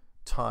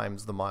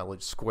times the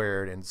mileage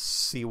squared and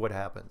see what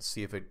happens.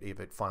 See if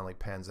it finally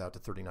pans out to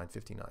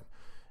 3959,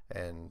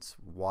 and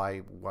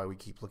why we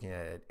keep looking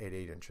at it at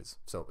 8 inches.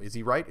 So is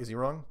he right? Is he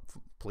wrong?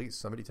 Please,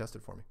 somebody test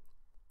it for me.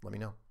 Let me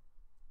know.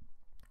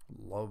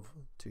 Love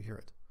to hear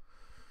it.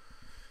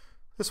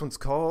 This one's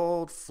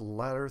called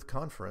Flat Earth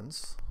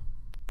Conference.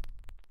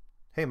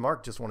 Hey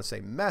Mark, just want to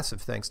say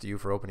massive thanks to you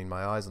for opening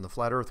my eyes on the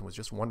Flat Earth, and was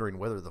just wondering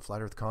whether the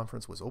Flat Earth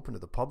Conference was open to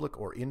the public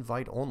or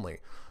invite only.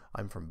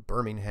 I'm from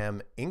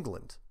Birmingham,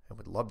 England, and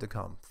would love to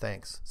come.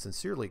 Thanks.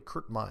 Sincerely,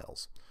 Kurt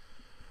Miles.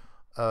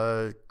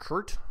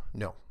 Kurt?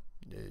 No.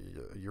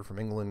 You're from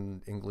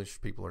England.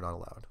 English people are not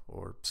allowed,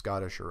 or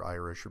Scottish or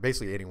Irish, or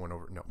basically anyone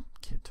over. No,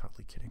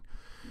 totally kidding.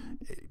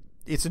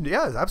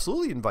 Yeah,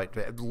 absolutely invite.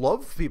 I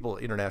love people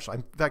international.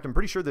 In fact, I'm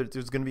pretty sure that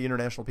there's going to be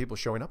international people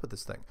showing up at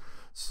this thing.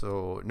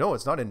 So no,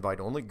 it's not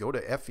invite only. Go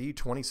to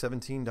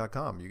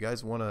fe2017.com. You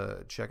guys want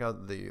to check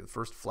out the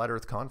first Flat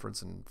Earth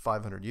conference in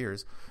 500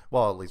 years?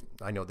 Well, at least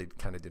I know they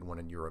kind of did one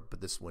in Europe,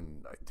 but this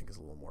one I think is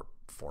a little more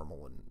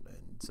formal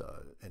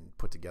and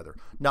put together.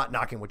 Not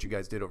knocking what you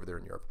guys did over there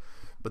in Europe,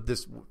 but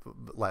this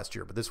last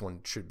year. But this one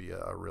should be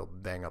a real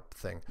bang up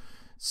thing.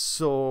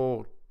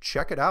 So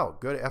check it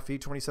out. Go to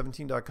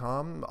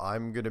fe2017.com.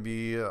 I'm going to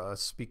be a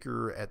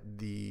speaker at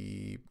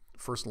the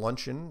first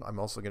luncheon. I'm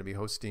also going to be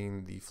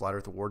hosting the Flat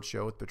Earth Awards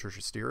show with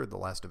Patricia Steer, the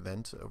last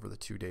event over the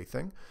 2-day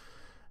thing.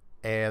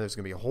 And there's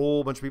going to be a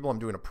whole bunch of people. I'm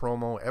doing a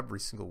promo every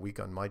single week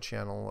on my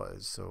channel.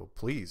 So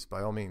please,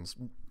 by all means,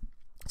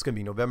 it's going to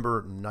be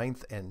November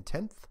 9th and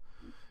 10th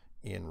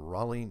in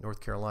Raleigh, North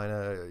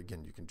Carolina.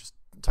 Again, you can just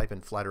type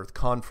in Flat Earth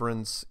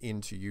Conference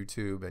into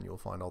YouTube and you'll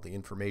find all the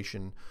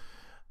information.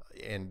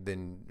 And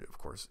then, of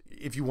course,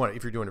 if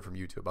you're doing it from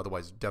YouTube,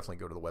 otherwise definitely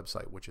go to the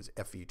website, which is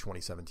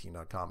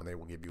fe2017.com, and they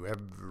will give you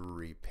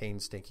every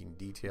painstaking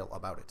detail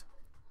about it.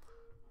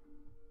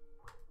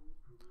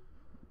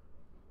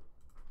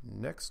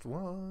 Next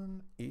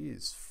one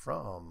is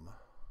from,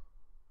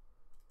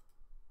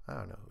 I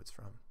don't know who it's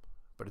from,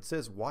 but it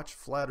says, watch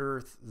Flat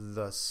Earth,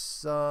 the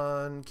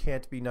sun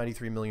can't be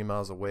 93 million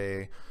miles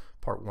away,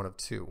 part 1 of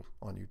 2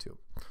 on YouTube.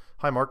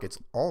 Hi Mark, it's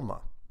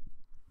Alma.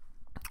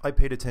 I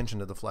paid attention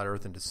to the Flat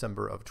Earth in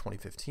December of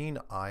 2015.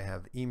 I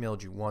have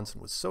emailed you once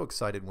and was so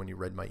excited when you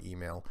read my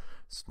email.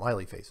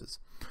 Smiley faces.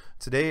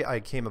 Today I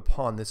came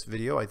upon this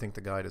video. I think the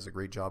guy does a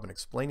great job in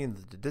explaining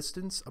that the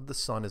distance of the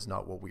sun is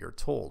not what we are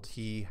told.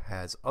 He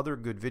has other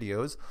good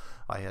videos.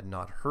 I had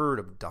not heard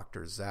of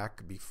Dr.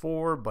 Zach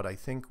before, but I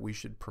think we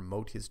should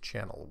promote his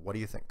channel. What do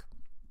you think?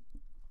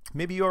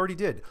 Maybe you already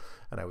did,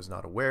 and I was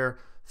not aware.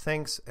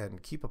 Thanks,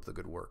 and keep up the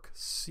good work.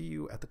 See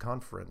you at the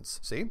conference.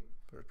 See?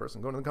 There's a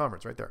person going to the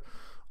conference right there.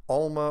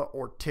 Alma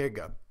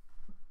Ortega.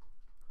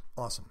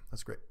 Awesome.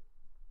 That's great.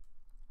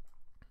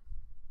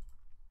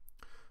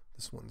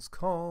 This one's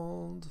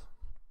called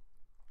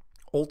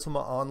Ultima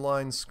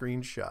Online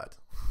Screenshot.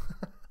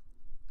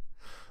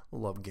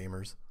 Love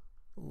gamers.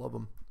 Love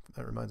them.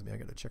 That reminds me, I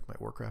got to check my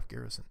Warcraft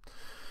Garrison.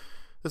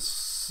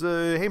 This,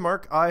 hey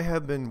Mark, I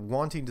have been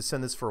wanting to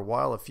send this for a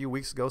while. A few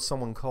weeks ago,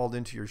 someone called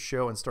into your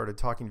show and started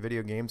talking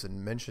video games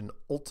and mentioned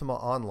Ultima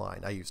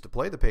Online. I used to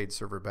play the paid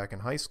server back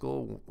in high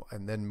school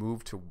and then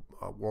moved to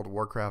World of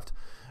Warcraft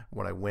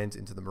when I went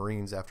into the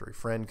Marines after a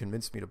friend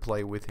convinced me to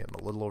play with him.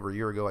 A little over a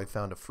year ago, I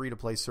found a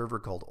free-to-play server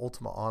called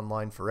Ultima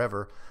Online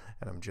Forever,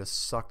 and I'm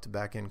just sucked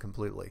back in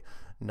completely.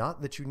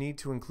 Not that you need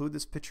to include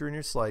this picture in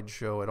your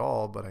slideshow at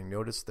all, but I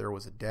noticed there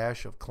was a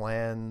dash of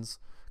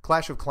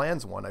Clash of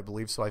Clans one, I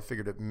believe, so I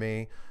figured it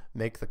may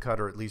make the cut,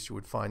 or at least you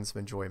would find some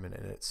enjoyment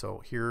in it.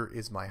 So here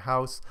is my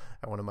house,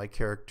 and one of my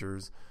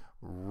characters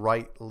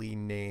rightly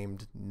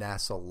named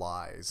NASA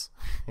Lies.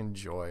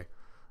 Enjoy.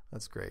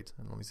 That's great.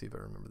 And let me see if I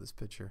remember this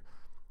picture.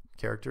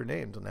 Character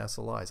named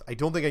NASA Lies. I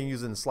don't think I can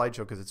use it in the slideshow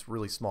because it's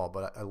really small,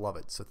 but I love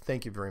it. So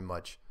thank you very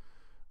much,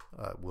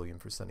 William,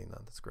 for sending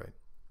that. That's great.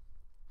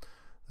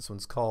 This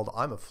one's called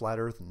I'm a Flat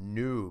Earth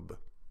Noob.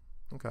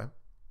 Okay.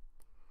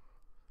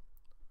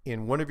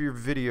 In one of your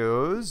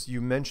videos,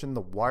 you mentioned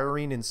the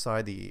wiring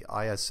inside the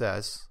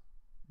ISS.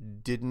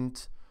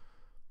 Didn't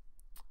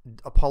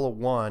Apollo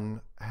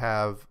 1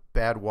 have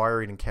bad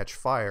wiring and catch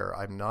fire?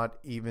 I'm not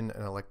even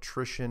an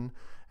electrician,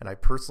 and I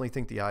personally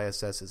think the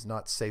ISS is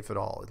not safe at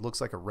all. It looks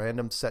like a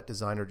random set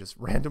designer just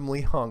randomly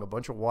hung a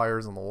bunch of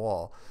wires on the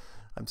wall.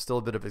 I'm still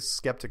a bit of a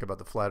skeptic about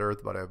the flat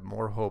Earth, but I have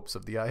more hopes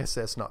of the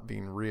ISS not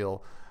being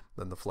real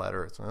than the flat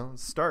Earth. Well,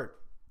 let's start.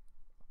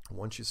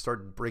 Once you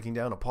start breaking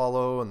down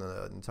Apollo and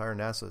the entire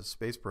NASA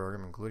space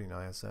program, including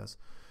ISS,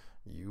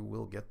 you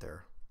will get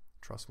there.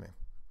 Trust me.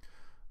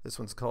 This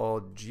one's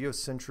called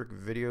Geocentric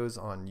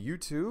Videos on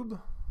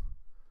YouTube.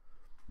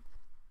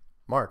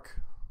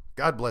 Mark,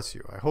 God bless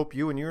you. I hope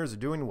you and yours are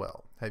doing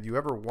well. Have you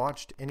ever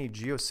watched any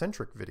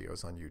geocentric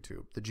videos on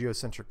YouTube? The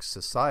Geocentric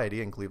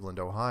Society in Cleveland,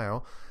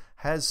 Ohio,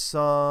 has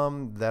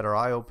some that are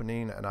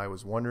eye-opening, and I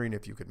was wondering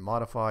if you could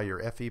modify your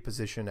FE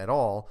position at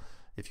all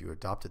if you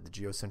adopted the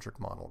geocentric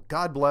model.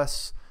 God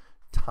bless,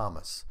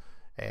 Thomas.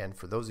 And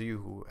for those of you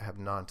who have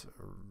not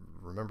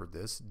remembered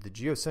this, the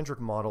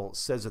geocentric model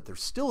says that there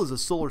still is a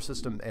solar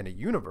system and a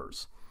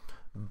universe,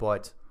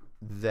 but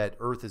that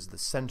Earth is the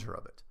center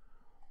of it.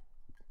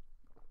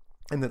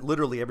 And that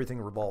literally everything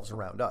revolves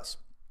around us.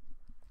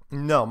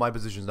 No, my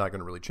position is not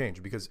going to really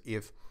change, because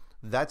if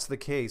that's the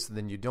case,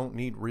 then you don't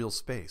need real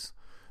space.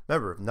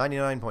 Remember, if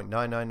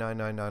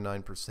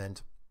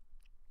 99.99999%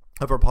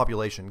 of our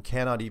population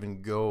cannot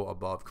even go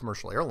above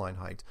commercial airline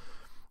height,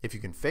 if you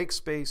can fake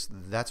space,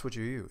 that's what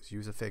you use.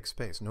 Use a fake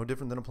space. No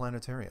different than a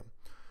planetarium.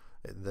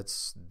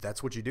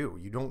 That's what you do.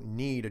 You don't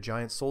need a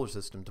giant solar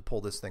system to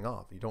pull this thing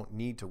off. You don't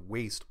need to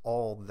waste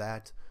all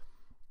that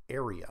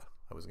area.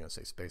 I was going to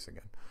say space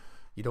again.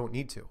 You don't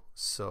need to.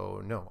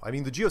 So no. I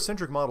mean, the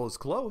geocentric model is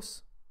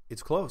close.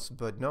 It's close,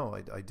 but no,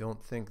 I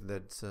don't think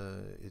that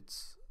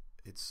it's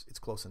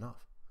close enough.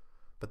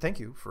 But thank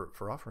you for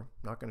offering.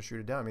 I'm not going to shoot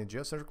it down. I mean,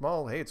 geocentric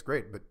model, hey, it's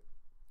great, but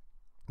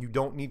you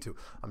don't need to.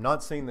 I'm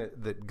not saying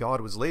that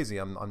God was lazy.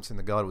 I'm saying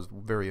that God was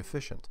very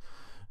efficient.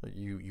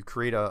 You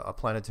create a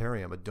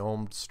planetarium, a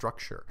domed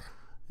structure,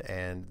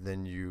 and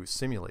then you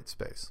simulate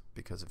space.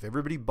 Because if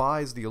everybody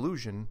buys the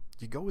illusion,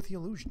 you go with the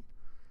illusion.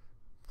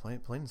 Plain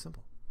and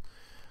simple.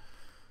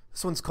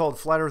 This one's called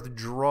Flat Earth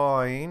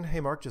Drawing. Hey,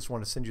 Mark, just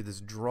want to send you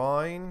this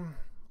drawing.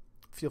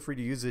 Feel free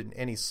to use it in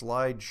any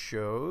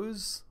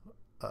slideshows.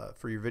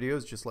 For your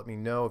videos, just let me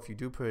know if you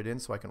do put it in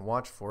so I can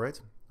watch for it.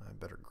 I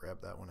better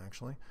grab that one,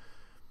 actually.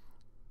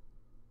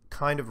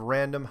 Kind of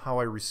random how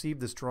I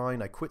received this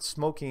drawing. I quit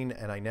smoking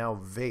and I now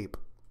vape.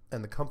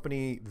 And the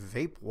company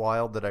Vape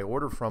Wild that I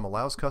order from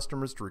allows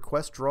customers to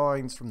request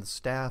drawings from the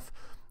staff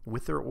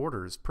with their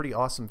orders. Pretty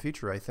awesome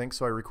feature, I think.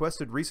 So I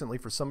requested recently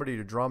for somebody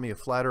to draw me a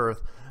flat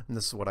Earth, and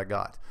this is what I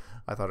got.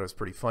 I thought it was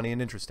pretty funny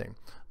and interesting.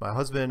 My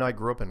husband and I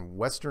grew up in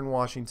Western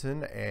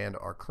Washington and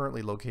are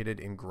currently located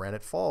in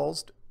Granite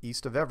Falls,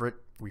 east of Everett.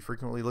 We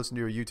frequently listen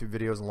to your YouTube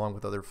videos along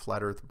with other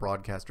Flat Earth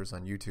broadcasters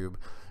on YouTube.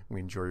 We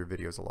enjoy your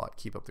videos a lot.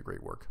 Keep up the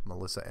great work.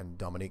 Melissa and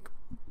Dominique.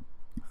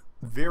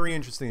 Very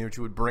interesting that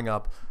you would bring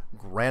up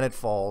Granite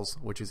Falls,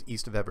 which is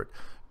east of Everett,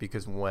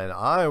 because when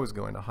I was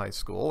going to high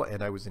school,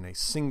 and I was in a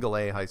single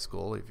A high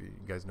school, if you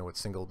guys know what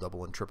single,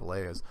 double, and triple A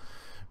is,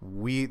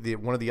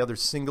 one of the other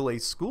single A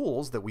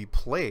schools that we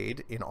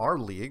played in our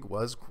league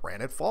was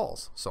Granite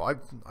Falls. So I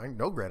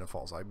know Granite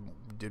Falls.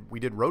 We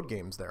did road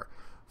games there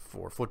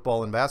for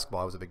football and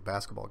basketball. I was a big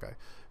basketball guy.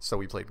 So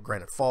we played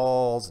Granite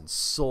Falls and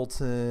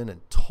Sultan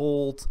and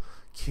Tolt,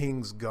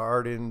 Kings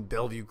Garden,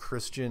 Bellevue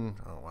Christian.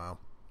 Oh, wow.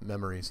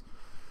 Memories.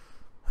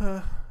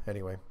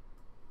 Anyway,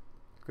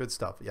 good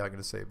stuff. Yeah, I'm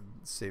going to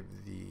save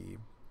the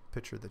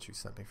picture that you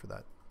sent me for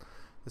that.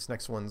 This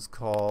next one's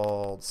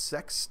called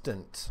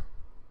Sextant.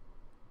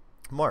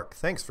 Mark,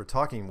 thanks for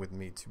talking with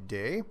me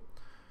today.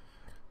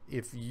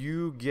 If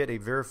you get a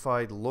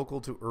verified local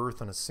to Earth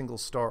on a single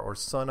star or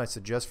sun, I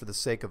suggest for the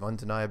sake of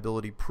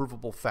undeniability,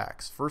 provable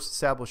facts. First,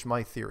 establish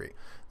my theory.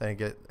 Then I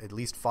get at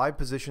least 5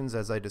 positions,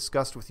 as I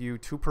discussed with you,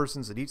 2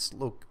 persons at each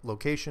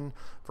location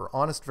for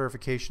honest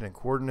verification and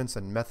coordinates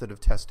and method of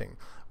testing.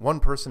 1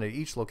 person at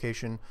each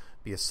location,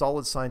 be a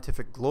solid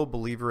scientific globe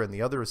believer and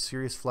the other a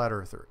serious flat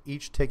earther,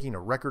 each taking a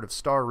record of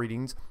star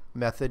readings,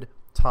 method,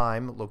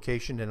 time,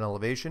 location, and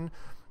elevation.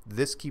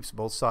 This keeps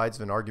both sides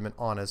of an argument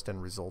honest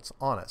and results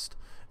honest.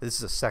 This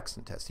is a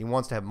sextant test. He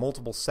wants to have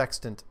multiple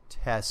sextant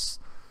tests,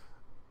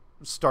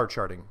 star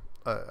charting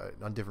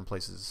on different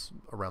places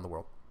around the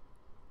world.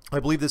 I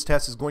believe this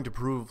test is going to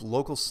prove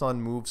local sun,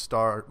 moon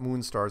stars,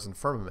 and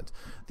firmament.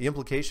 The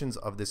implications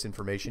of this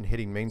information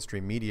hitting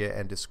mainstream media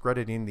and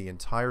discrediting the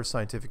entire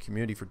scientific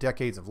community for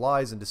decades of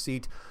lies and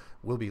deceit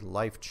will be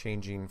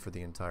life-changing for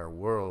the entire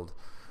world.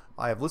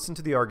 I have listened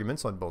to the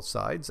arguments on both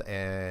sides,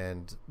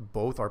 and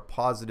both are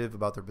positive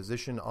about their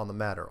position on the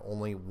matter.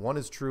 Only one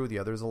is true, the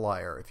other is a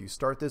liar. If you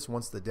start this,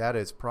 once the data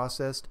is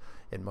processed,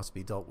 it must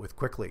be dealt with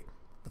quickly.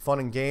 The fun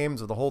and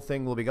games of the whole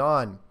thing will be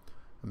gone.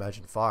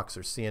 Imagine Fox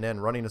or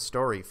CNN running a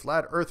story.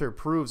 Flat Earther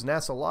proves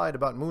NASA lied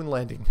about moon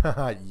landing.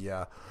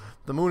 Yeah.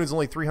 The moon is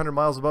only 300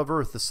 miles above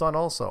Earth, the sun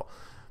also.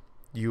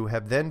 You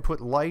have then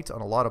put light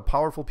on a lot of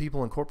powerful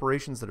people and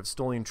corporations that have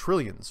stolen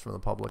trillions from the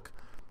public.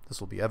 This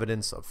will be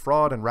evidence of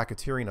fraud and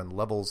racketeering on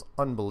levels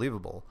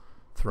unbelievable,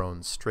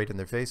 thrown straight in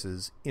their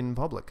faces in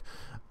public.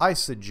 I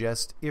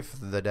suggest if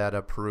the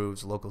data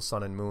proves local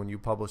sun and moon, you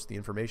publish the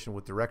information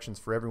with directions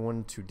for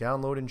everyone to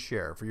download and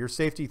share. For your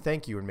safety,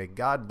 thank you, and may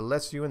God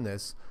bless you in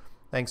this.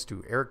 Thanks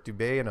to Eric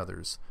Dubé and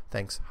others.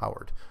 Thanks,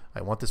 Howard.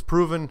 I want this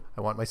proven.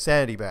 I want my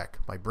sanity back,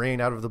 my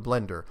brain out of the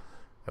blender.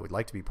 I would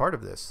like to be part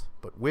of this,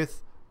 but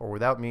with or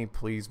without me,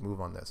 please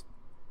move on this.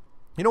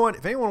 You know what?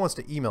 If anyone wants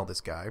to email this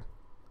guy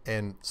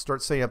and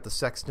start setting up the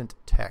sextant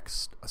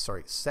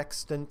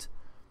sextant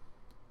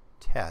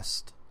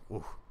test.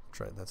 Ooh,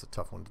 that's a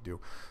tough one to do.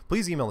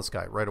 Please email this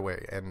guy right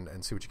away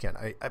and see what you can.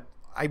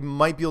 I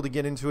might be able to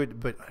get into it,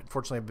 but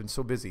unfortunately I've been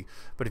so busy.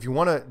 But if you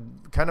want to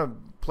kind of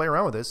play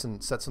around with this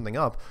and set something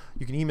up,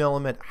 you can email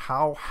him at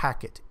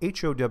howhackett,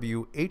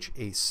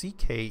 HOWHACKETT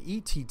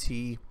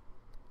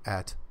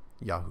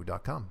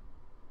 @yahoo.com.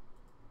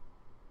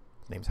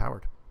 His name's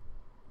Howard.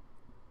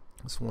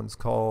 This one's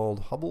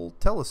called Hubble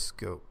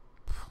Telescope.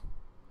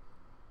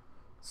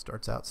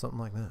 Starts out something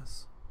like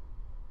this.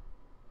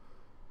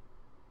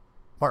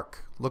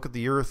 Mark, look at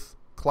the Earth,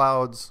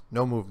 clouds,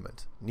 no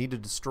movement. Need to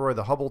destroy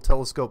the Hubble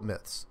telescope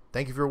myths.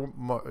 Thank you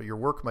for your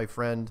work, my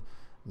friend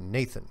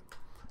Nathan.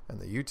 And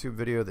the YouTube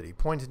video that he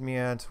pointed me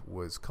at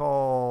was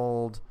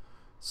called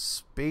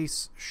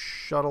Space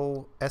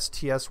Shuttle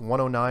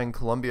STS-109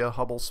 Columbia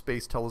Hubble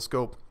Space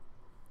Telescope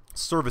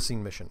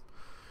Servicing Mission.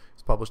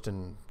 It's published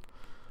in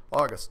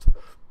August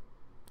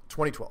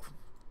 2012.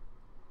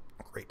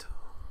 Great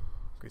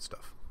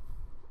stuff.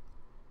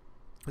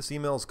 This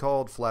email is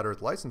called Flat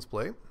Earth License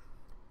Plate.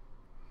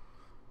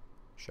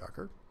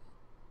 Shocker.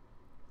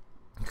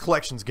 The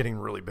collection's getting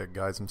really big,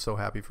 guys. I'm so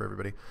happy for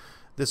everybody.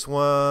 This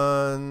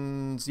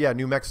one's,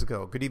 New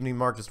Mexico. Good evening,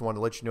 Mark. Just wanted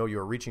to let you know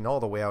you're reaching all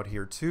the way out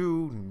here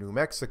to New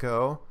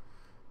Mexico.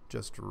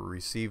 Just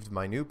received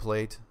my new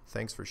plate.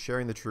 Thanks for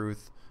sharing the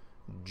truth,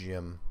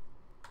 Jim.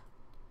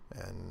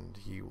 And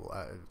he will.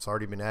 It's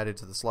already been added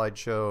to the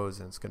slideshows,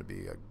 and it's going to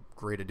be a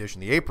great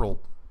addition. The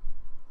April.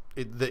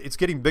 It's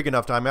getting big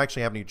enough to I'm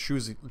actually having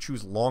to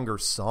choose longer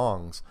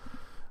songs,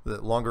 the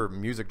longer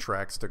music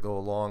tracks to go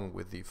along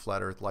with the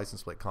Flat Earth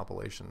license plate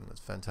compilation. It's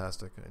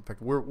fantastic. In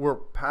fact, we're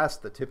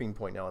past the tipping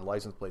point now in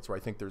license plates where I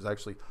think there's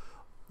actually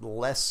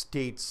less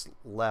states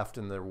left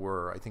than there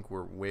were. I think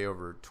we're way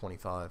over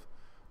 25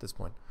 at this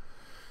point.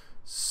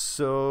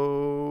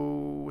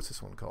 So what's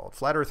this one called?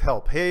 Flat Earth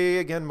Help. Hey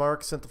again,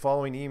 Mark. Sent the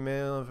following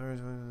email.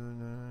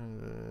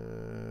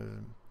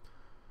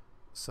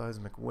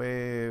 Seismic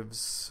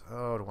waves.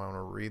 Oh, do I want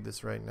to read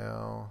this right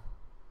now?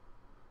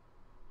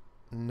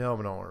 No,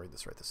 but I don't want to read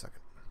this right this second.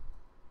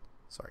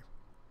 Sorry.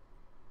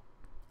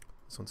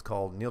 This one's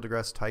called Neil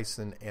deGrasse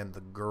Tyson and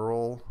the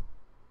Girl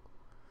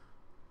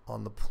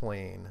on the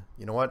Plane.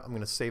 You know what? I'm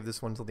going to save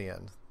this one till the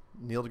end.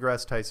 Neil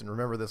deGrasse Tyson.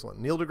 Remember this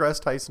one. Neil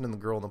deGrasse Tyson and the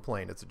Girl on the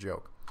Plane. It's a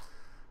joke.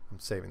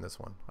 I'm saving this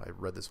one. I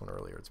read this one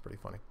earlier. It's pretty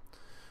funny.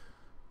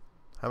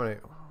 How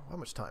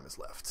much time is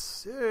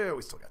left? Yeah,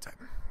 we still got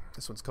time.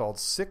 This one's called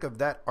Sick of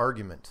That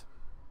Argument.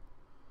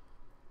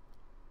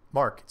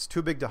 Mark, it's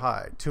too big to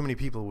hide. Too many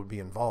people would be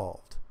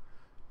involved.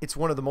 It's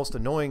one of the most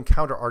annoying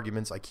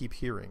counter-arguments I keep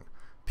hearing.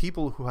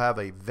 People who have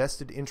a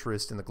vested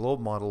interest in the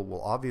globe model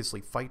will obviously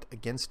fight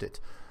against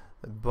it,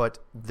 but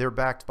they're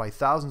backed by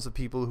thousands of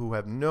people who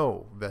have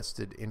no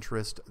vested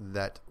interest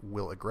that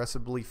will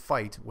aggressively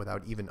fight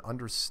without even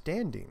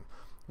understanding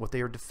what they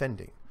are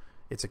defending.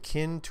 It's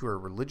akin to a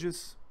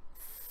religious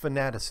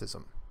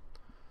fanaticism.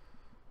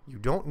 You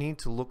don't need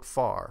to look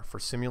far for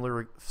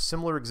similar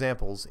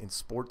examples in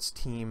sports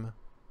team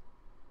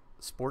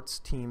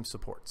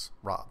supports.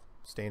 Rob,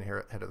 staying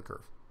here ahead of the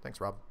curve. Thanks,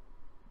 Rob.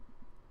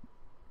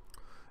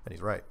 And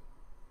he's right.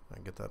 I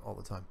get that all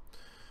the time.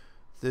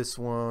 This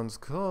one's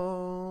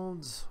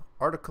called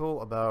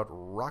Article About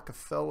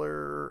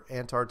Rockefeller,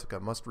 Antarctica.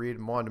 Must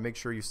read. Wanted to make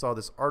sure you saw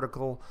this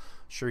article.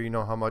 Sure you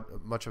know how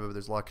much of it.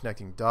 There's a lot of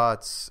connecting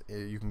dots.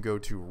 You can go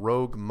to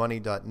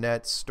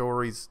roguemoney.net.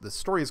 Stories. The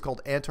story is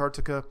called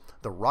Antarctica,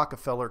 the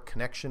Rockefeller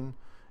Connection.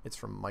 It's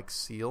from Mike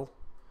Seal.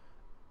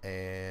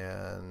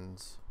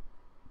 And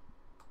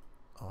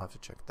I'll have to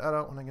check that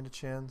out when I get a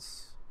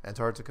chance.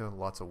 Antarctica,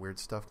 lots of weird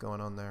stuff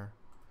going on there.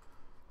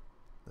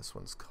 This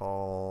one's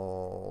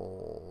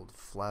called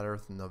Flat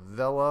Earth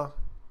Novella.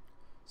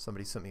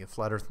 Somebody sent me a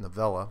Flat Earth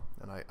novella,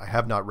 and I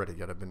have not read it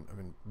yet. I've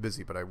been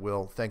busy, but I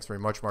will. Thanks very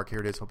much, Mark. Here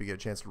it is. Hope you get a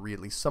chance to read at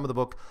least some of the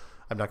book.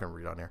 I'm not going to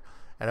read it on here.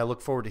 And I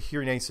look forward to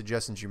hearing any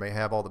suggestions you may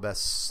have. All the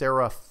best,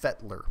 Sarah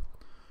Fettler.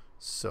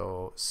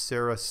 So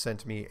Sarah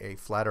sent me a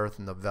Flat Earth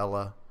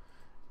novella.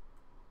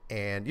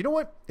 And you know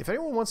what? If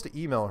anyone wants to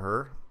email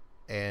her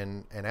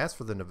and ask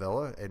for the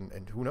novella,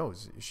 and who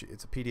knows,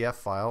 it's a PDF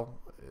file,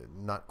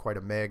 not quite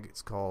a meg.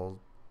 It's called...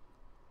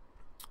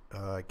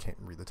 I can't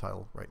read the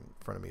title right in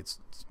front of me. It's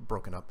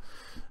broken up.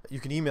 You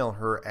can email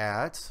her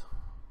at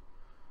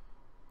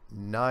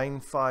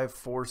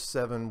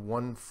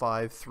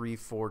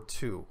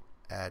 954715342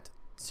 at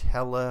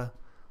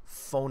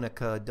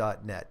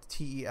telefonica.net.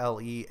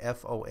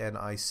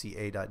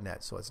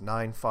 telefonica.net. So it's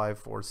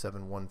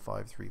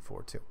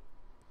 954715342.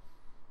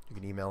 You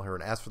can email her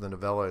and ask for the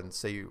novella and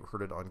say you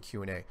heard it on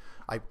Q&A.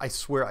 I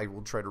swear I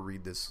will try to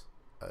read this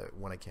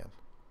when I can.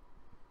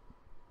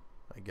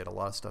 I get a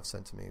lot of stuff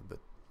sent to me, but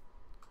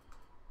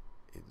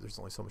there's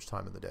only so much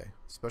time in the day,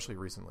 especially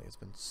recently. It's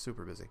been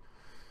super busy.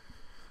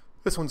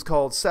 This one's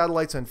called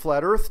Satellites and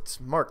Flat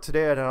Earth. Mark,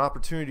 today I had an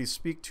opportunity to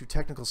speak to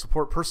technical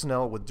support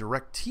personnel with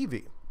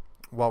DirecTV.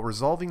 While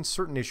resolving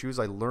certain issues,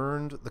 I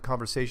learned the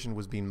conversation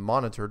was being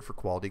monitored for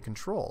quality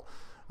control.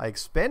 I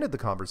expanded the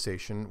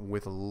conversation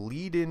with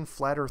lead-in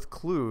flat Earth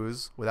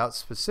clues without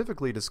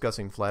specifically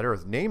discussing flat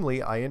Earth.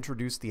 Namely, I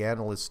introduced the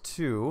analyst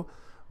to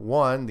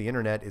 1, the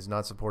internet is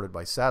not supported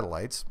by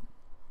satellites.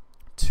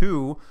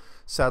 2,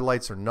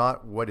 satellites are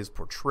not what is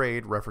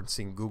portrayed,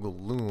 referencing Google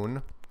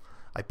Loon.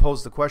 I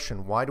posed the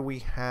question, why do we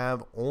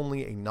have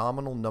only a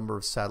nominal number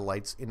of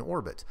satellites in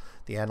orbit?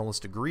 The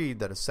analyst agreed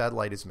that a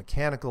satellite is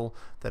mechanical,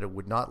 that it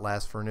would not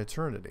last for an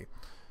eternity.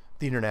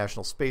 The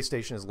International Space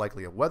Station is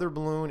likely a weather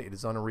balloon. It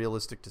is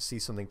unrealistic to see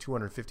something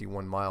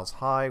 251 miles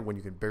high when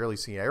you can barely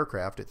see an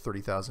aircraft at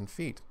 30,000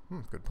 feet.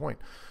 Good point.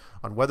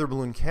 On weather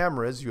balloon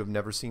cameras, you have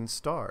never seen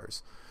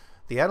stars.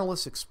 The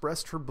analyst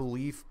expressed her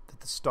belief that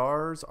the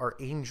stars are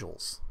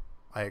angels.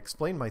 I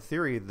explained my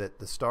theory that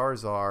the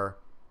stars are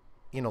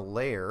in a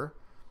layer.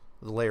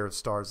 The layer of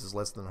stars is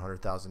less than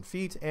 100,000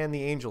 feet, and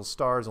the angel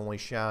stars only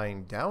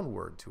shine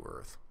downward to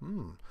Earth.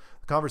 The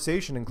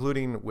conversation,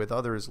 including with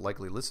others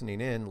likely listening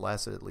in,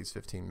 lasted at least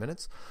 15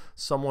 minutes.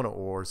 Someone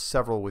or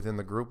several within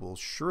the group will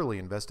surely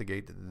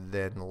investigate,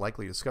 then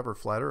likely discover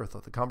flat Earth.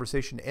 The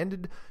conversation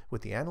ended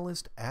with the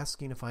analyst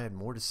asking if I had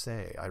more to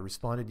say. I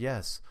responded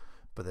yes,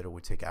 but that it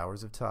would take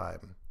hours of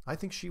time. I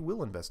think she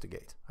will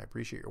investigate. I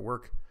appreciate your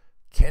work.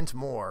 Kent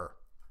Moore.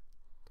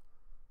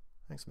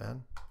 Thanks,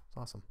 man. It's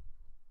awesome.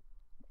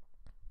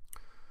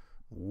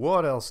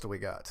 What else do we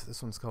got?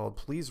 This one's called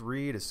Please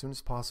Read as Soon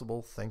as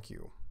Possible. Thank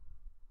you.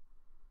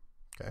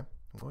 Okay,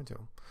 I'm going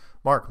to.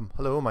 Mark,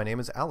 hello, my name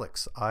is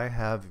Alex. I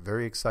have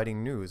very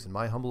exciting news. In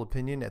my humble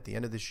opinion, at the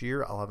end of this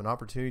year, I'll have an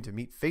opportunity to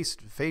meet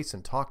face-to-face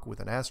and talk with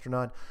an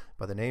astronaut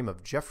by the name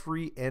of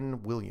Jeffrey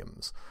N.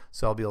 Williams.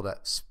 So I'll be able to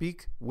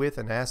speak with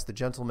and ask the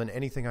gentleman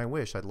anything I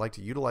wish. I'd like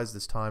to utilize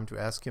this time to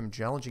ask him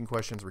challenging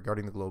questions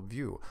regarding the globe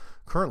view.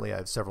 Currently, I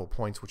have several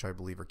points which I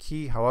believe are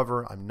key.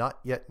 However, I'm not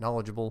yet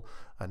knowledgeable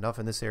enough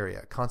in this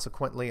area.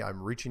 Consequently,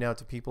 I'm reaching out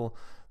to people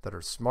that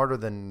are smarter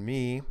than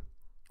me,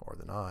 or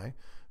than I,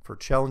 for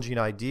challenging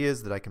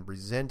ideas that I can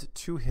present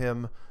to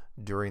him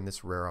during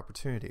this rare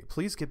opportunity.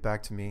 Please get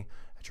back to me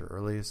at your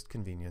earliest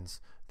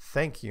convenience.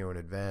 Thank you in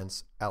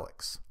advance,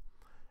 Alex.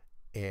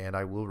 And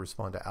I will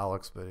respond to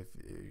Alex, but if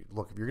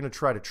you're going to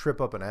try to trip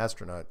up an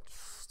astronaut,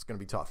 it's going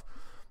to be tough.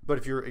 But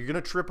if you're going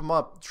to trip them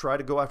up, try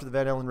to go after the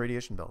Van Allen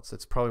radiation belts.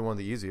 That's probably one of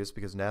the easiest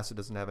because NASA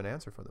doesn't have an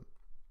answer for them.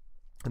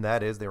 And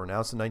that is, they were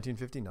announced in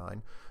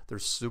 1959. They're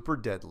super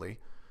deadly,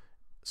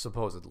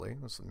 supposedly.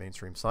 That's what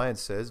mainstream science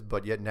says.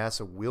 But yet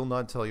NASA will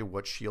not tell you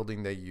what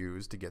shielding they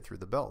used to get through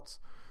the belts.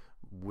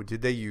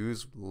 Did they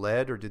use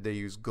lead or did they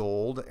use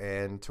gold,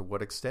 and to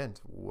what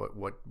extent?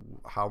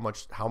 How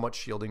much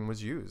shielding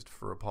was used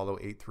for Apollo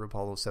 8 through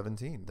Apollo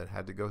 17 that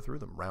had to go through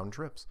them, round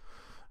trips?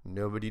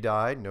 Nobody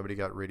died. Nobody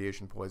got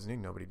radiation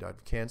poisoning. Nobody died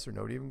of cancer.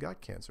 Nobody even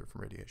got cancer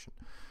from radiation.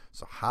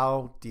 So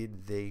how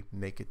did they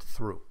make it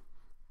through?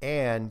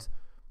 And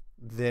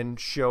then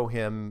show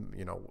him,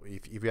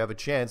 if you have a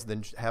chance,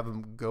 then have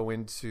him go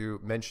into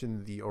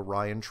mention the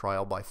Orion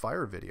trial by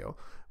fire video,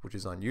 which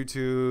is on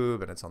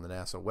YouTube and it's on the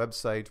NASA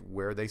website,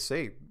 where they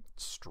say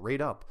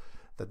straight up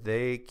that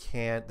they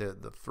can't,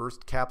 the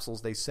first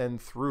capsules they send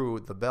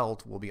through the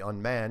belt will be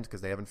unmanned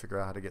because they haven't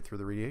figured out how to get through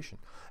the radiation.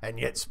 And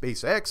yet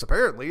SpaceX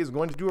apparently is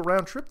going to do a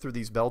round trip through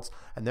these belts,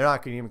 and they're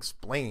not going to even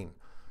explain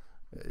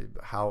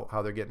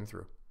how they're getting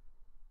through.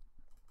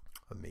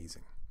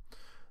 Amazing.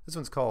 This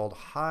one's called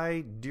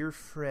Hi, Dear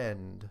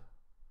Friend.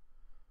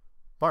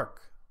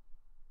 Mark,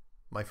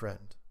 my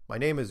friend. My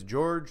name is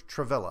George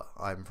Travella.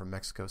 I'm from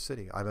Mexico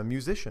City. I'm a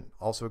musician,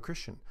 also a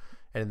Christian.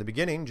 And in the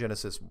beginning,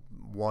 Genesis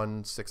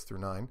 1, 6 through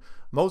 9,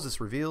 Moses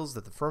reveals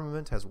that the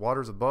firmament has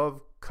waters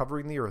above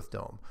covering the earth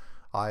dome.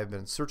 I have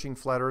been searching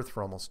flat earth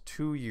for almost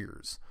 2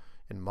 years.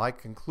 In my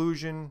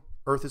conclusion,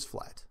 earth is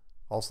flat.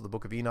 Also, the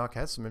book of Enoch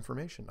has some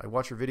information. I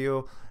watch your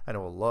video and I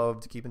will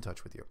love to keep in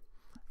touch with you.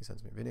 He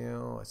sends me a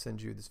video. I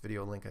send you this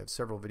video link. I have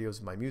several videos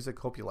of my music.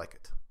 Hope you like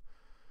it.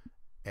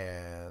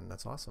 And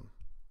that's awesome.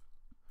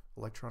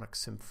 Electronic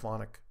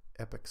symphonic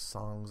epic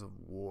songs of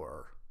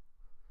war.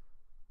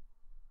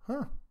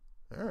 Huh.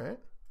 All right.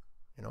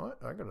 You know what?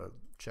 I gotta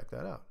check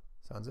that out.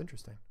 Sounds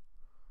interesting.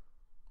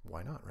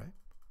 Why not, right?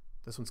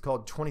 This one's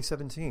called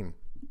 2017.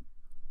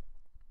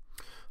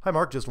 Hi,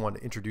 Mark. Just wanted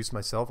to introduce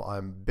myself.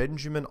 I'm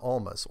Benjamin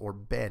Almas, or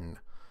Ben.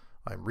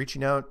 I'm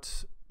reaching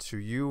out to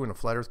you in a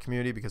flat earth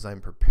community because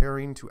I'm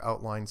preparing to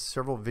outline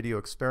several video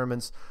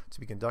experiments to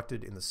be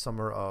conducted in the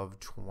summer of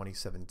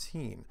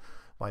 2017.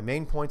 My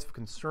main points of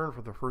concern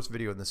for the first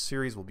video in this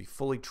series will be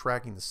fully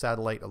tracking the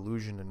satellite,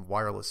 illusion, and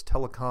wireless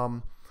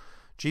telecom,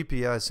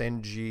 GPS,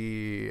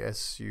 NG,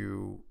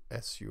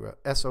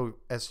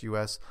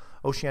 SOSUS,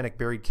 oceanic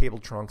buried cable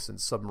trunks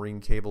and submarine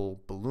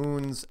cable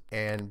balloons,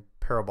 and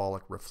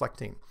parabolic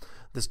reflecting.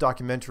 This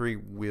documentary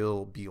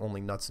will be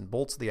only nuts and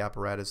bolts of the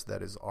apparatus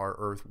that is our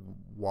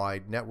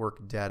Earth-wide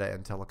network, data,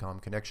 and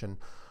telecom connection,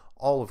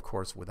 all, of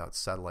course, without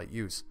satellite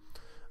use.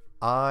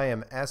 I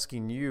am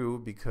asking you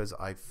because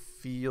I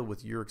feel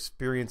with your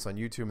experience on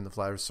YouTube and the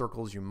flat earth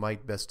circles, you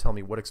might best tell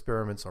me what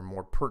experiments are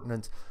more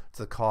pertinent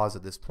to the cause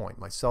at this point.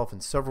 Myself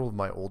and several of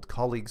my old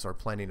colleagues are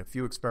planning a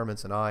few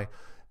experiments, and I,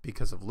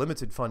 because of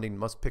limited funding,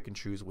 must pick and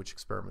choose which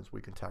experiments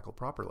we can tackle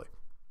properly.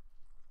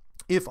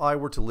 If I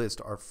were to list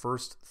our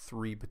first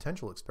 3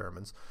 potential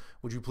experiments,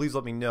 would you please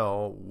let me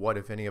know what,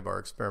 if any, of our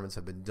experiments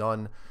have been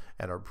done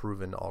and are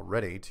proven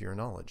already to your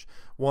knowledge?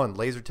 1.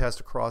 Laser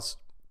test across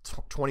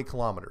 20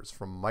 kilometers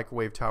from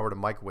microwave tower to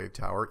microwave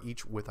tower,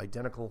 each with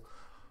identical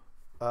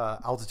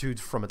altitudes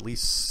from at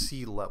least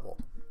sea level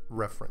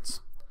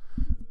reference.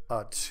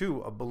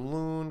 2. A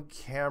balloon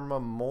camera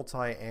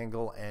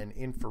multi-angle and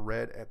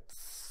infrared at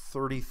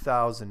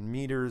 30,000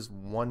 meters,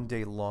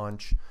 1-day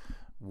launch,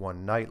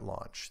 1-night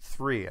launch.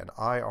 3. An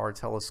IR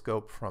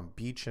telescope from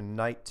beach and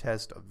night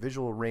test of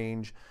visual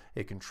range,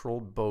 a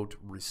controlled boat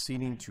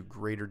receding to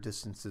greater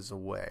distances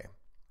away.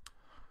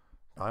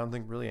 I don't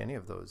think really any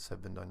of those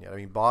have been done yet. I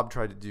mean, Bob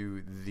tried to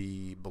do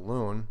the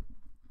balloon.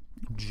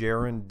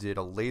 Jaron did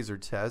a laser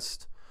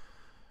test.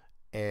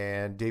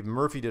 And Dave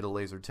Murphy did a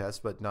laser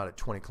test, but not at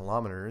 20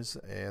 kilometers.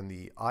 And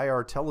the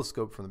IR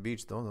telescope from the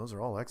beach, those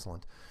are all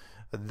excellent.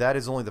 That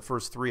is only the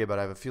first 3, but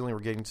I have a feeling we're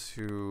getting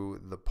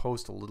to the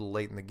post a little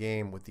late in the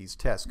game with these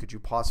tests. Could you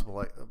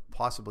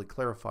possibly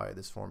clarify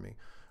this for me?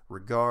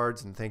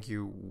 Regards, and thank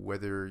you,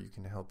 whether you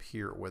can help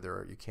here or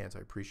whether you can't. I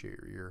appreciate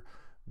your ear,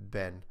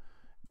 Ben.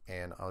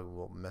 And I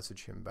will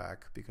message him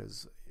back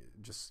because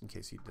just in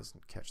case he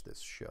doesn't catch this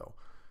show.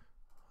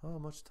 How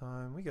much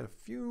time? We got a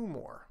few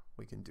more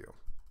we can do.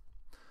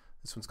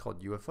 This one's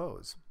called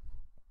UFOs.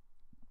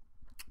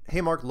 Hey,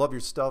 Mark, love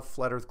your stuff.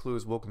 Flat Earth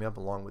Clues woke me up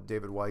along with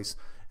David Weiss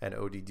and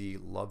ODD.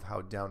 Love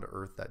how down to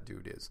earth that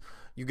dude is.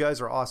 You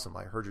guys are awesome.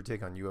 I heard your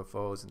take on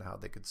UFOs and how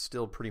they could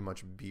still pretty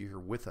much be here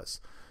with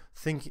us.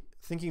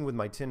 Thinking with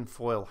my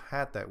tinfoil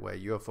hat that way,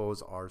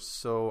 UFOs are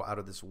so out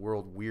of this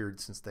world weird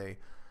since they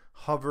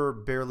hover,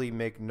 barely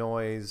make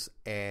noise,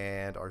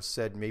 and are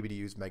said maybe to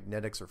use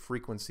magnetics or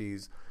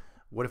frequencies.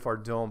 What if our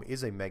dome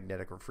is a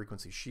magnetic or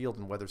frequency shield,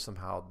 and whether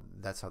somehow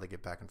that's how they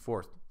get back and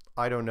forth?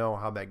 I don't know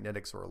how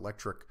magnetics or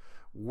electric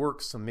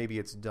works, so maybe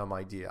it's a dumb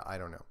idea. I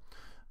don't know.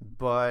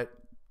 But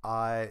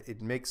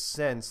it makes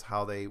sense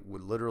how they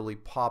would literally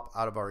pop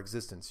out of our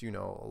existence,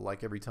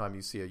 like every time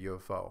you see a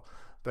UFO.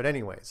 But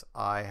anyways,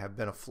 I have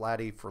been a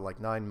flatty for like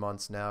 9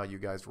 months now. You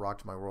guys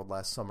rocked my world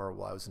last summer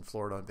while I was in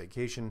Florida on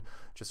vacation.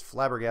 Just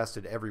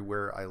flabbergasted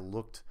everywhere I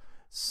looked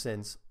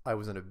since I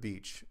was on a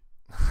beach.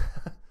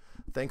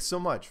 Thanks so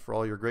much for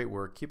all your great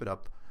work. Keep it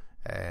up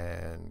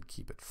and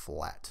keep it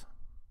flat.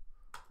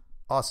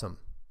 Awesome.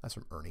 That's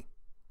from Ernie.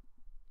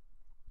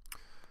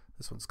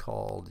 This one's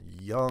called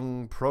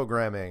Young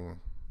Programming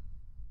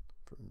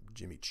from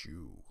Jimmy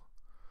Choo.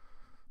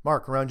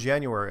 Mark, around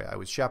January, I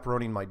was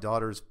chaperoning my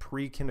daughter's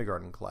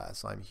pre-kindergarten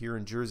class. I'm here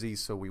in Jersey,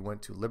 so we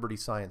went to Liberty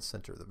Science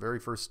Center. The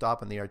very first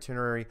stop in the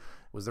itinerary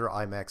was their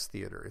IMAX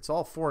theater. It's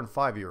all 4- and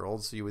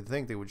 5-year-olds, so you would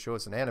think they would show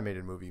us an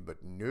animated movie,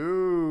 but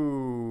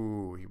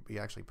no. He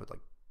actually put like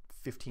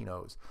 15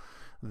 O's.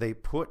 They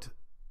put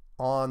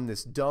on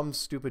this dumb,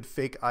 stupid,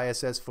 fake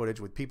ISS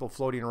footage with people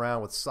floating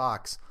around with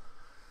socks.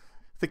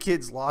 The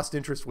kids lost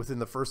interest within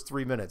the first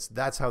 3 minutes.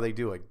 That's how they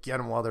do it. Get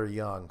them while they're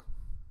young.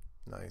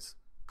 Nice.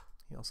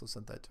 He also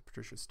sent that to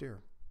Patricia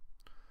Steer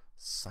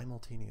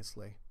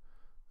simultaneously.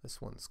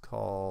 This one's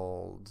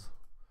called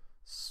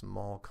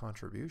Small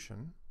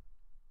Contribution.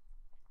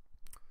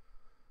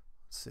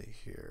 Let's see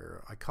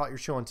here. I caught your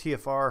show on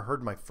TFR,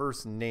 heard my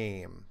first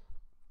name.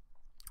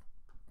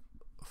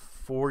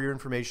 For your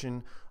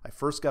information, I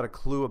first got a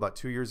clue about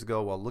 2 years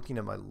ago while looking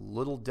at my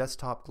little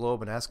desktop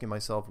globe and asking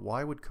myself,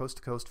 why would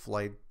coast-to-coast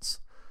flights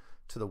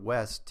to the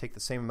west take the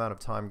same amount of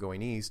time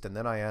going east? And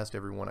then I asked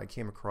everyone I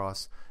came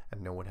across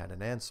and no one had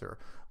an answer.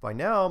 By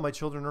now, my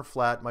children are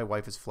flat, my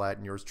wife is flat,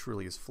 and yours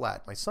truly is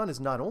flat. My son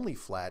is not only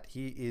flat,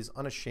 he is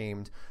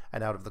unashamed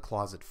and out of the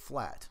closet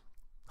flat.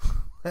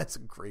 That's a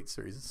great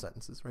series of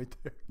sentences right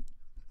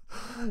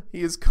there.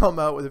 He has come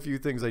out with a few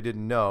things I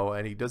didn't know,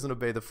 and he doesn't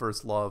obey the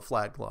first law of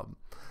Flat Club.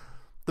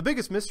 The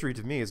biggest mystery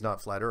to me is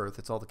not flat Earth,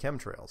 it's all the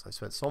chemtrails. I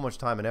spent so much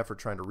time and effort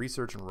trying to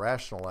research and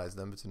rationalize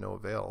them, but to no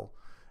avail.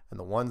 And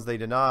the ones they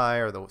deny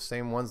are the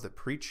same ones that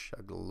preach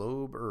a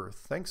globe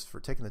Earth. Thanks for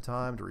taking the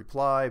time to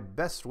reply.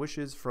 Best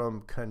wishes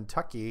from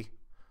Kentucky,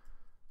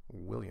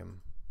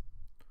 William.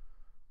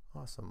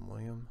 Awesome,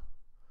 William.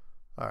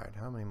 All right,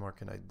 how many more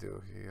can I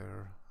do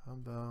here? How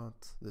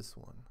about this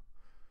one?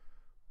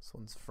 This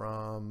one's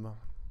from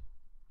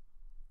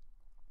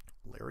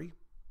Larry.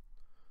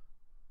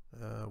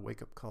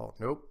 Wake up call.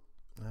 Nope.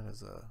 That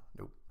is a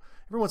nope.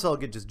 Every once in a while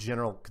I'll get just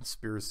general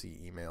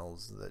conspiracy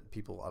emails that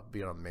people, I'll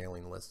be on a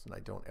mailing list and I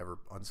don't ever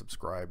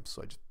unsubscribe,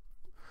 so I just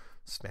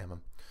spam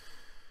them.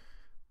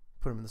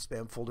 Put them in the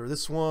spam folder.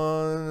 This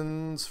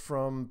one's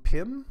from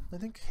Pim, I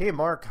think. Hey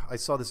Mark, I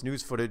saw this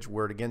news footage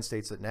where it again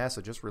states that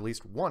NASA just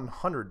released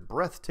 100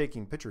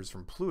 breathtaking pictures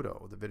from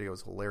Pluto. The video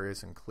is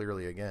hilarious and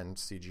clearly, again,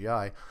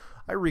 CGI.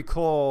 I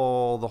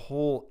recall the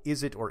whole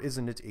is it or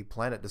isn't it a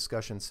planet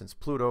discussion since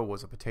Pluto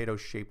was a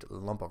potato-shaped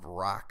lump of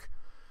rock.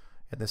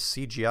 And the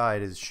CGI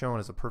it is shown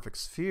as a perfect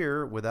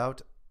sphere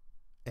without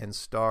and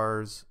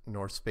stars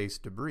nor space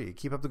debris.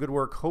 Keep up the good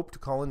work. Hope to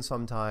call in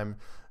sometime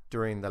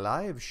during the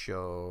live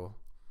show.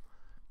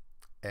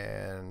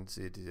 And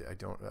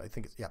I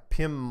think it's, yeah,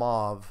 Pim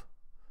Mauve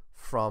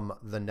from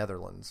the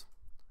Netherlands.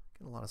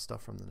 Get a lot of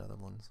stuff from the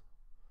Netherlands.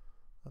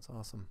 That's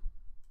awesome.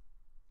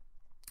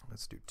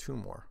 Let's do 2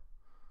 more.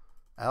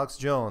 Alex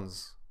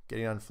Jones,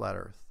 Getting on Flat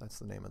Earth. That's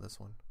the name of this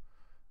one.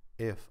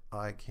 If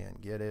I can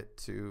get it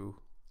to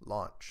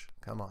launch.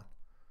 Come on.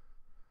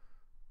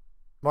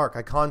 Mark,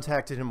 I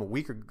contacted him a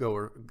week ago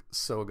or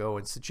so ago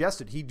and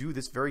suggested he do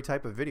this very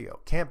type of video.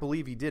 Can't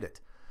believe he did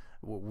it.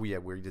 We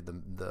did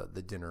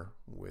the dinner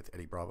with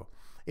Eddie Bravo.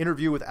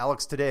 Interview with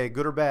Alex today,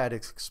 good or bad,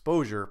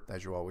 exposure,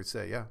 as you always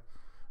say. Yeah,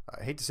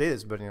 I hate to say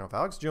this, but if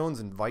Alex Jones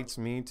invites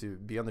me to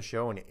be on the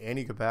show in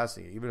any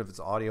capacity, even if it's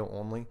audio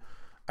only,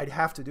 I'd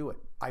have to do it.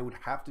 I would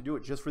have to do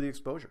it just for the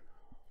exposure.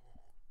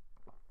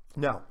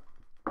 Now,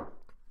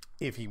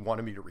 if he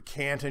wanted me to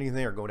recant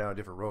anything or go down a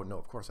different road, no,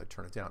 of course I'd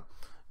turn it down.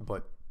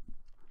 But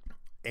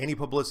any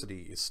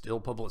publicity is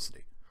still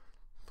publicity,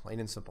 plain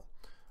and simple.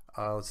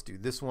 Let's do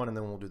this one, and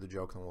then we'll do the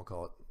joke, and then we'll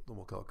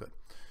call it good.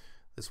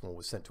 This one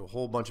was sent to a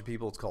whole bunch of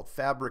people. It's called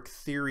Fabric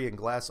Theory and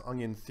Glass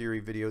Onion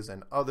Theory Videos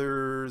and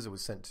Others. It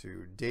was sent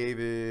to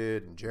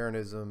David and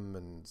Jeranism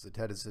and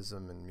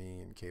Zeticism and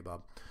me and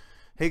K-Bob.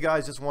 Hey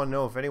guys, just want to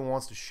know if anyone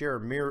wants to share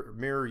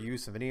mirror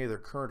use of any of their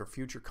current or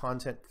future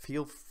content.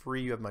 Feel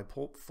free. You have my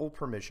full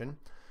permission.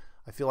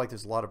 I feel like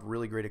there's a lot of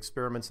really great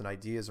experiments and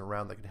ideas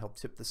around that can help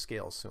tip the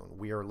scale soon.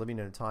 We are living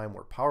in a time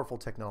where powerful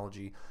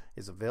technology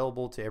is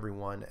available to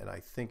everyone, and I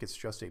think it's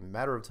just a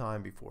matter of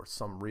time before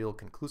some real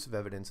conclusive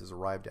evidence is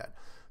arrived at.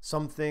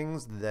 Some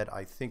things that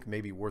I think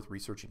may be worth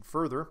researching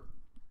further.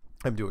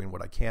 I'm doing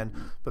what I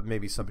can, but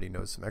maybe somebody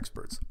knows some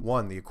experts.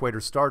 1, the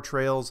equator star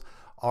trails.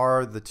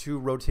 Are the 2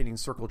 rotating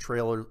circle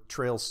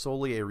trails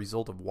solely a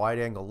result of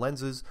wide-angle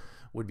lenses?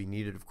 Would be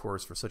needed, of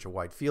course, for such a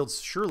wide field.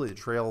 Surely the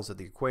trails at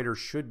the equator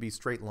should be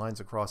straight lines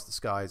across the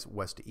skies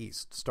west to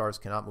east. Stars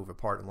cannot move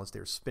apart unless they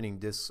are spinning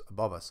disks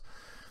above us.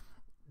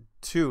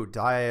 2,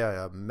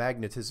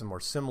 diamagnetism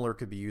or similar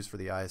could be used for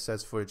the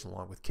ISS footage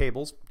along with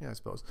cables. Yeah, I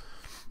suppose.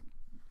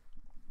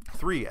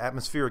 3,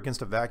 atmosphere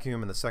against a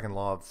vacuum and the second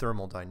law of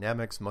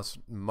thermodynamics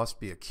must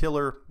be a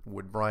killer.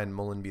 Would Brian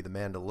Mullen be the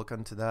man to look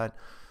into that?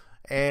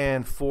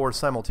 And 4,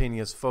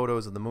 simultaneous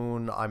photos of the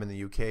moon. I'm in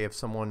the UK. If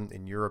someone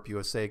in Europe,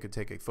 USA could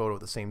take a photo at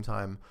the same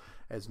time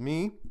as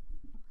me,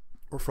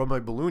 or from my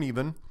balloon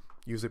even,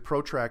 use a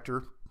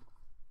protractor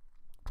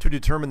to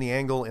determine the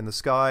angle in the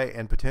sky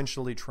and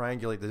potentially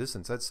triangulate the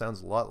distance. That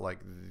sounds a lot like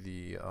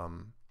the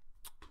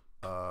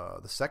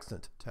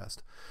sextant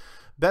test.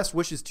 Best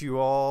wishes to you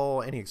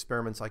all. Any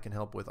experiments I can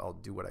help with, I'll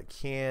do what I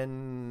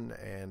can.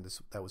 And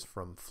that was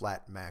from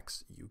Flat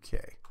Max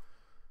UK.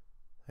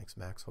 Thanks,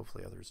 Max.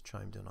 Hopefully others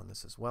chimed in on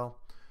this as well.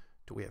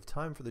 Do we have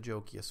time for the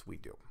joke? Yes, we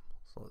do.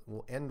 So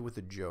we'll end with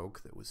a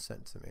joke that was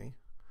sent to me.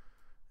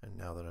 And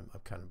now that I'm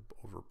kind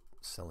of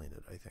overselling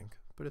it, I think.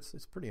 But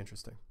it's pretty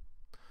interesting.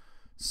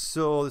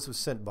 So this was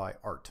sent by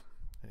Art.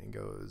 And he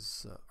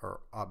goes,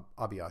 or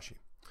Abiyashi.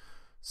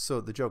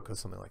 So the joke goes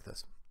something like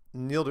this.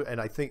 And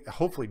I think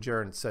hopefully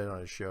Jaron said it on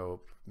his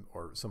show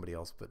or somebody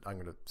else, but I'm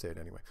going to say it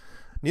anyway.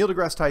 Neil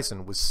deGrasse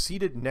Tyson was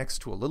seated next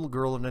to a little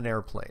girl in an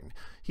airplane.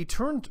 He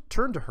turned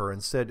to her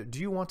and said, "Do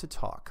you want to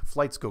talk?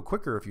 Flights go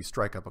quicker if you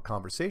strike up a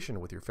conversation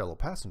with your fellow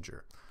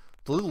passenger."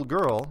 The little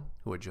girl,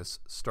 who had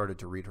just started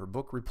to read her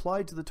book,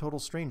 replied to the total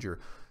stranger,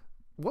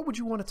 "What would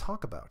you want to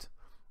talk about?"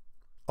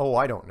 "Oh,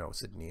 I don't know,"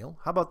 said Neil.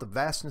 "How about the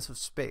vastness of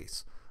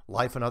space,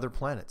 life on other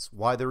planets,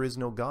 why there is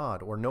no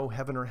God, or no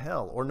heaven or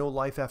hell, or no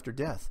life after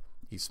death?"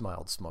 He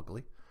smiled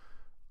smugly.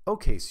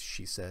 "Okay,"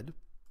 she said.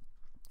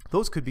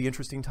 "Those could be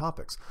interesting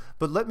topics,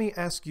 but let me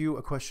ask you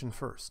a question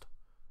first.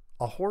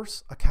 A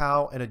horse, a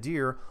cow, and a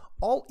deer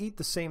all eat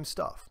the same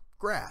stuff,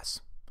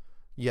 grass.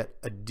 Yet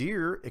a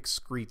deer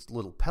excretes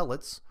little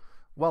pellets,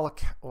 while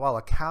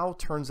a cow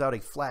turns out a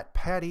flat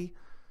patty,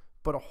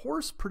 but a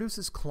horse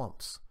produces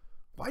clumps.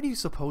 Why do you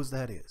suppose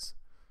that is?"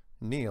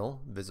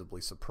 Neil,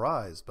 visibly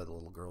surprised by the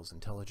little girl's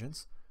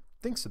intelligence,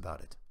 thinks about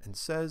it and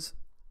says,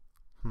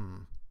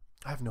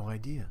 "I have no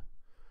idea."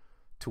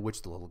 To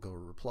which the little girl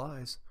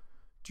replies,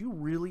 "Do you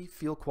really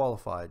feel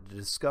qualified to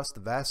discuss the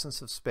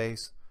vastness of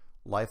space,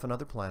 life on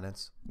other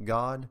planets,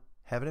 God,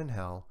 heaven and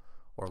hell,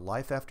 or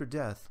life after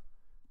death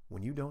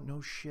when you don't know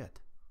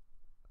shit?"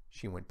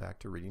 She went back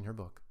to reading her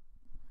book.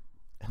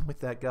 And with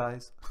that,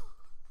 guys,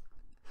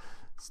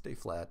 stay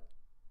flat.